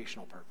its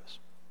creational purpose.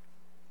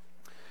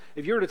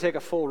 If you were to take a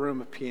full room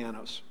of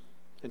pianos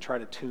and try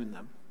to tune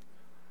them,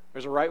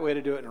 there's a right way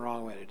to do it and a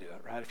wrong way to do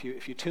it, right?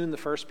 If you tune the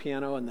first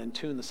piano and then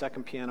tune the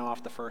second piano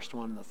off the first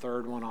one, the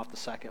third one off the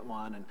second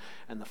one,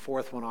 and the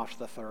fourth one off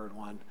the third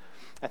one,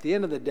 at the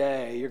end of the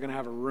day, you're going to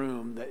have a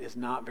room that is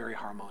not very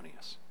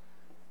harmonious.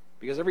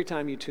 Because every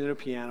time you tune a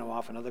piano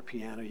off another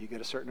piano, you get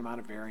a certain amount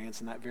of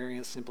variance, and that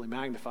variance simply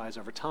magnifies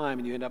over time,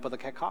 and you end up with a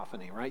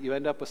cacophony, right? You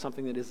end up with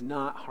something that is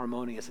not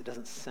harmonious. It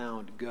doesn't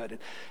sound good.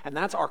 And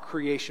that's our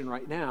creation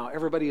right now.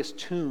 Everybody is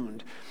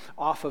tuned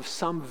off of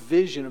some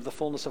vision of the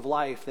fullness of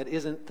life that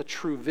isn't the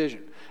true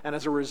vision. And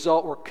as a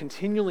result, we're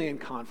continually in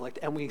conflict,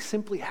 and we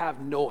simply have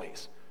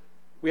noise.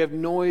 We have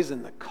noise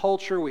in the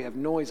culture, we have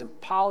noise in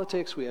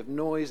politics, we have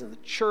noise in the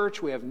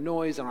church, we have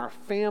noise in our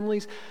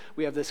families.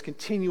 We have this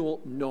continual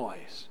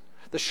noise.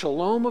 The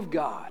shalom of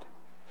God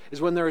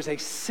is when there is a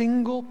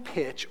single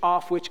pitch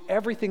off which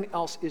everything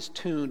else is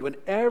tuned, when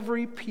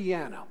every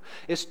piano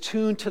is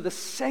tuned to the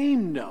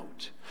same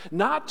note,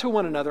 not to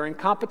one another in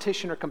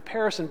competition or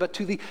comparison, but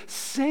to the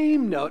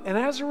same note. And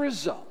as a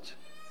result,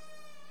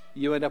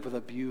 you end up with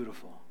a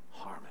beautiful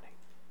harmony,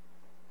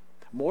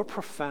 more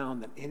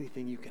profound than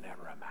anything you can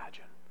ever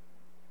imagine.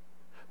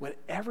 When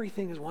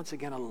everything is once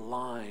again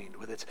aligned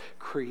with its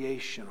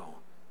creational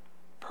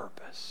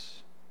purpose,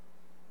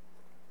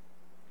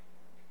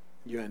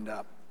 you end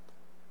up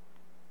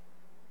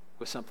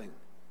with something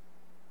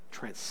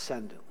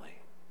transcendently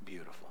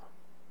beautiful.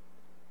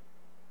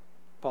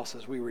 Paul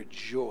says we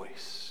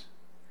rejoice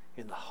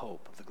in the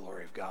hope of the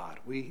glory of God.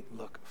 We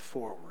look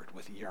forward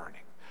with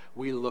yearning.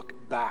 We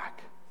look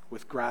back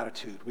with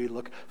gratitude. We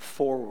look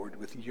forward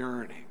with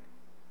yearning.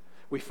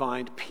 We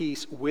find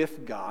peace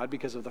with God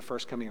because of the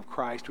first coming of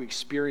Christ. We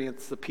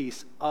experience the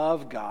peace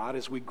of God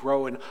as we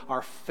grow in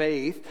our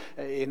faith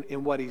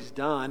in what He's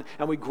done.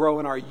 And we grow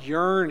in our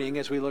yearning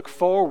as we look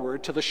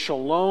forward to the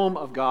shalom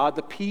of God,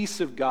 the peace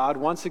of God,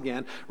 once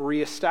again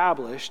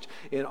reestablished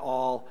in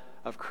all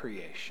of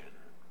creation.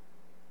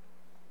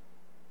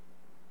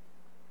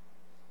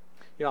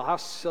 You know, how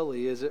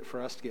silly is it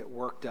for us to get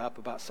worked up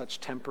about such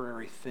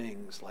temporary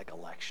things like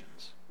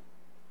elections?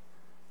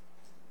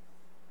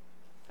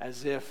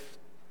 As if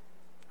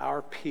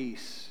our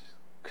peace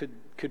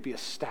could be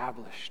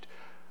established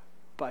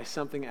by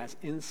something as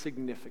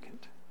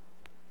insignificant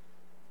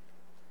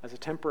as a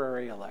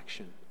temporary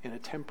election in a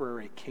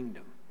temporary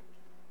kingdom,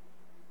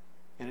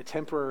 in a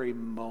temporary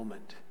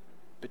moment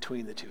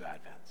between the two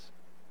advents.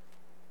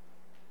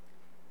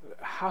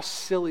 How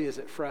silly is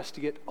it for us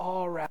to get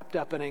all wrapped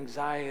up in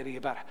anxiety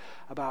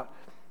about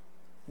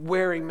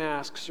wearing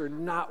masks or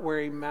not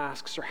wearing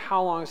masks, or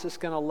how long is this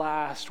going to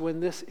last,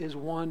 when this is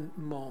one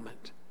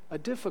moment, a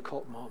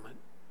difficult moment,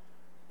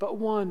 but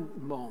one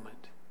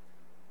moment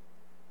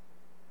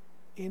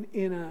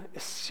in a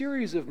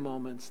series of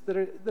moments that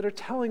are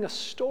telling a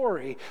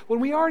story when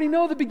we already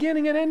know the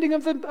beginning and ending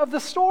of the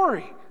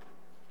story.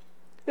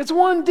 It's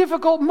one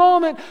difficult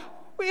moment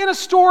in a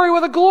story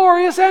with a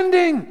glorious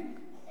ending.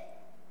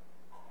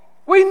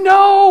 We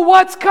know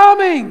what's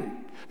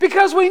coming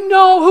because we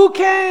know who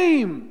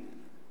came.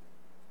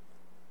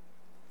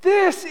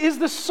 This is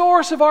the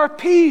source of our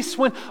peace,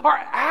 when our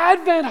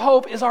Advent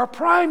hope is our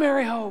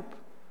primary hope.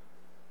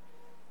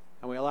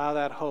 And we allow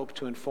that hope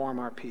to inform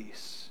our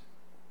peace.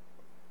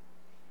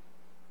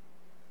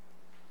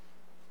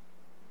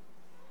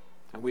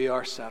 And we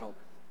are settled.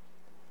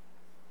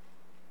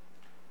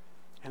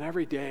 And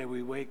every day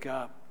we wake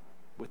up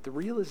with the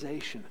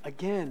realization,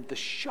 again, the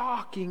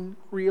shocking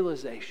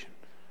realization,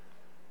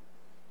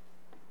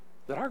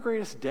 that our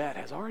greatest debt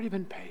has already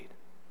been paid.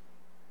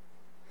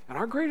 And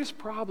our greatest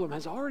problem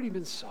has already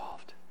been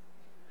solved.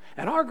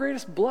 And our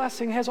greatest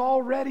blessing has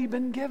already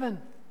been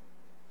given.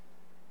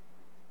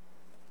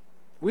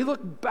 We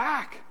look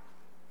back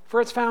for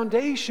its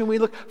foundation. We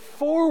look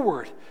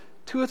forward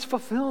to its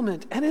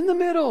fulfillment. And in the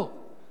middle,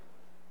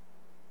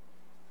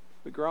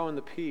 we grow in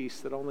the peace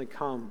that only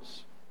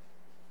comes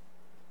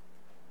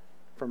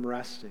from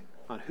resting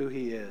on who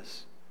He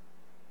is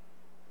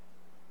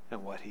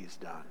and what He's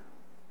done.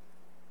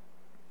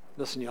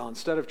 Listen, y'all,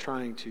 instead of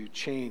trying to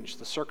change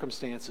the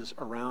circumstances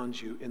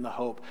around you in the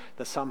hope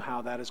that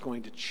somehow that is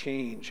going to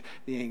change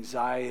the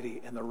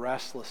anxiety and the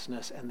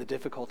restlessness and the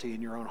difficulty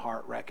in your own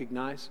heart,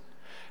 recognize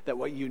That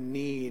what you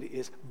need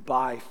is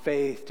by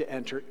faith to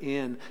enter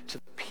in to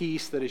the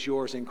peace that is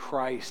yours in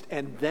Christ.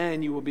 And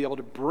then you will be able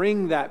to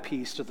bring that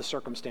peace to the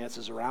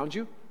circumstances around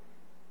you.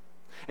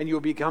 And you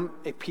will become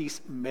a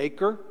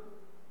peacemaker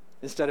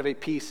instead of a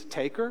peace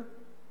taker.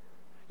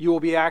 You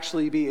will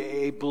actually be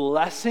a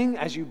blessing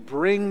as you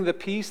bring the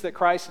peace that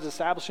Christ has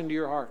established into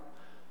your heart,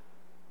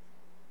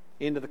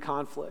 into the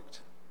conflict,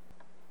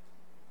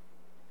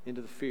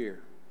 into the fear,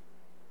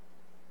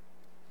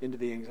 into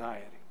the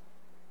anxiety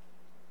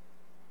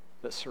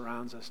that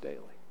surrounds us daily.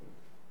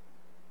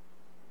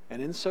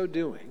 And in so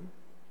doing,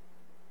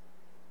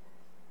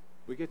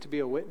 we get to be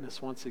a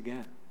witness once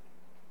again.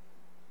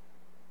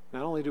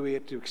 Not only do we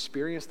get to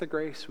experience the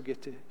grace, we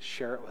get to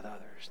share it with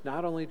others.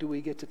 Not only do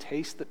we get to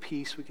taste the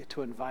peace, we get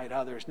to invite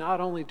others. Not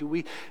only do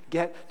we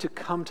get to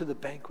come to the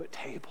banquet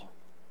table,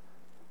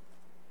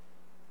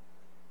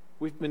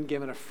 we've been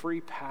given a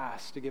free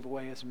pass to give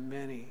away as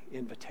many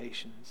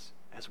invitations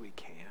as we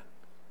can.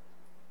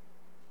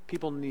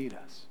 People need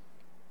us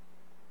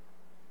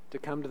to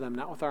come to them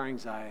not with our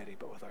anxiety,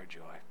 but with our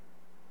joy.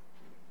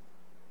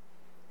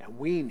 And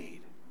we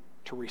need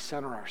to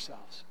recenter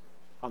ourselves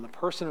on the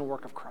person and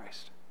work of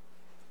Christ,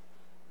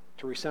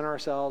 to recenter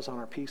ourselves on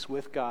our peace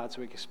with God so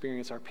we can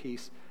experience our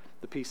peace,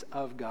 the peace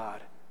of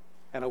God,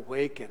 and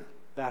awaken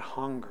that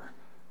hunger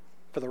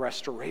for the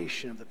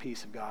restoration of the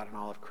peace of God in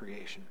all of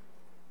creation.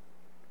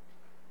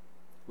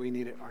 We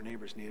need it, our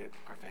neighbors need it,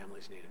 our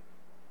families need it.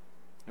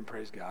 And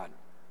praise God,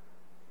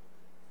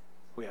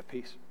 we have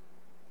peace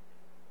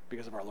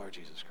because of our Lord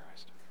Jesus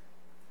Christ.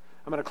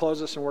 I'm going to close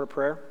this in a word of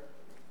prayer.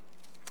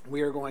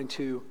 We are going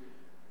to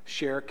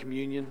share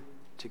communion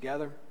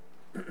together.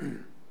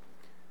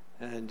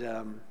 And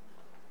then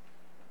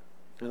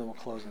we'll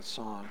close in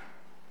song.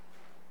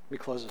 We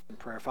close this in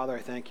prayer. Father, I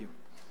thank you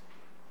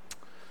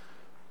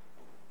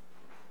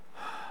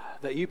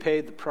that you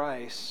paid the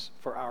price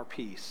for our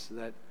peace,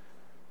 that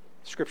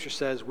Scripture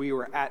says we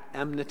were at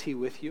enmity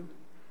with you.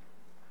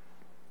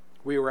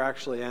 We were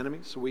actually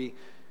enemies. We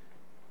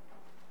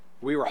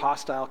were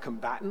hostile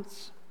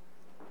combatants.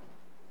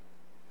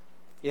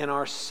 In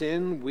our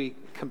sin, we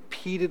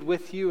competed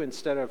with you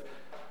instead of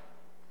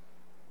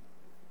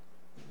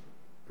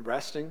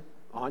resting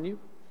on you.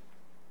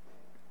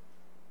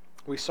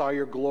 We saw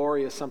your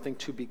glory as something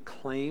to be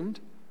claimed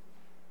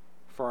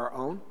for our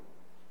own.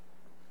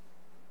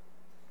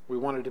 We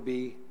wanted to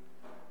be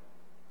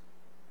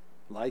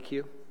like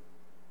you,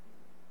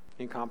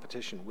 in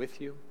competition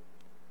with you,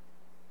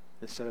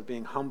 instead of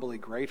being humbly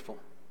grateful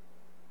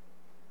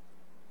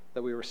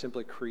that we were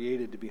simply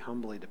created to be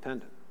humbly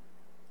dependent.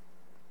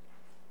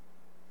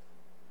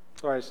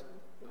 Lord,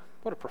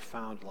 what a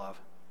profound love.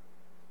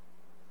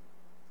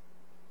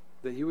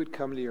 That you would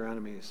come to your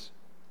enemies,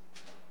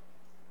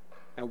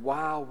 and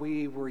while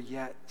we were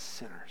yet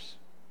sinners,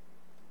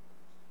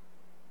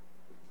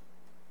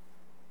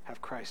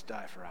 have Christ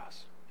die for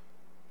us.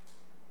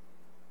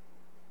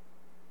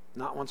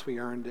 Not once we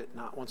earned it,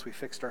 not once we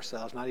fixed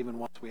ourselves, not even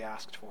once we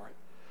asked for it.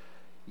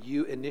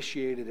 You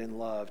initiated in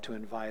love to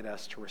invite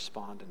us to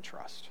respond in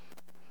trust.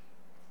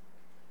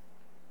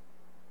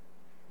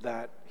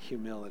 That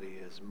humility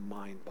is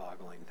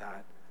mind-boggling.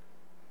 That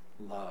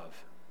love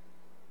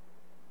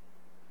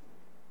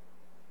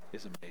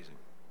is amazing.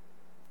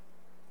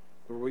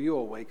 Lord, will you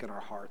awaken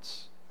our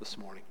hearts this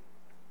morning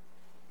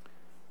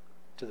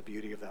to the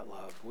beauty of that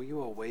love? Will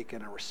you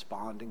awaken a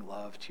responding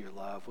love to your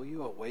love? Will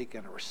you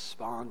awaken a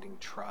responding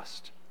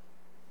trust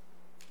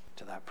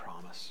to that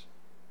promise?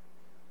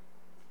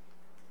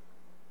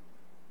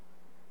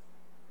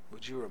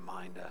 Would you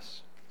remind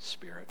us,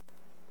 Spirit,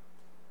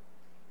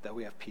 that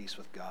we have peace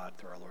with God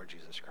through our Lord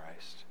Jesus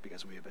Christ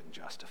because we have been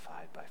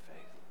justified by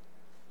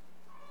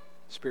faith?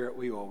 Spirit,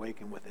 will you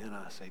awaken within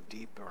us a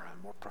deeper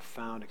and more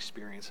profound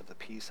experience of the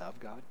peace of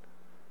God?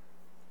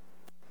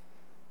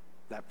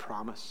 That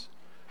promise.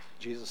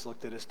 Jesus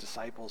looked at his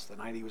disciples the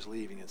night he was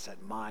leaving and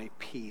said, "My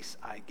peace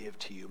I give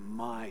to you.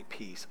 My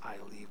peace I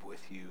leave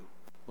with you."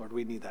 Lord,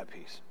 we need that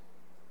peace.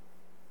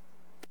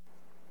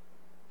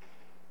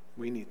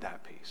 We need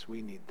that peace.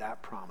 We need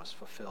that promise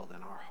fulfilled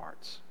in our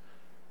hearts.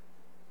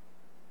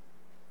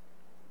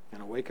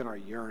 And awaken our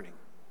yearning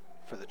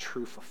for the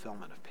true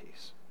fulfillment of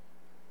peace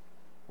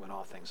when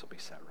all things will be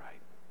set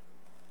right.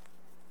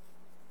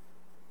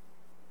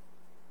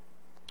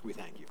 We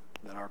thank you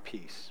that our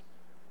peace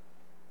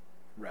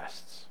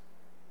rests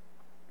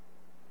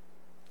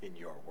in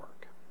your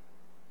work.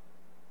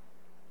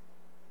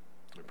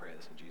 We pray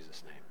this in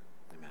Jesus' name.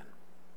 Amen.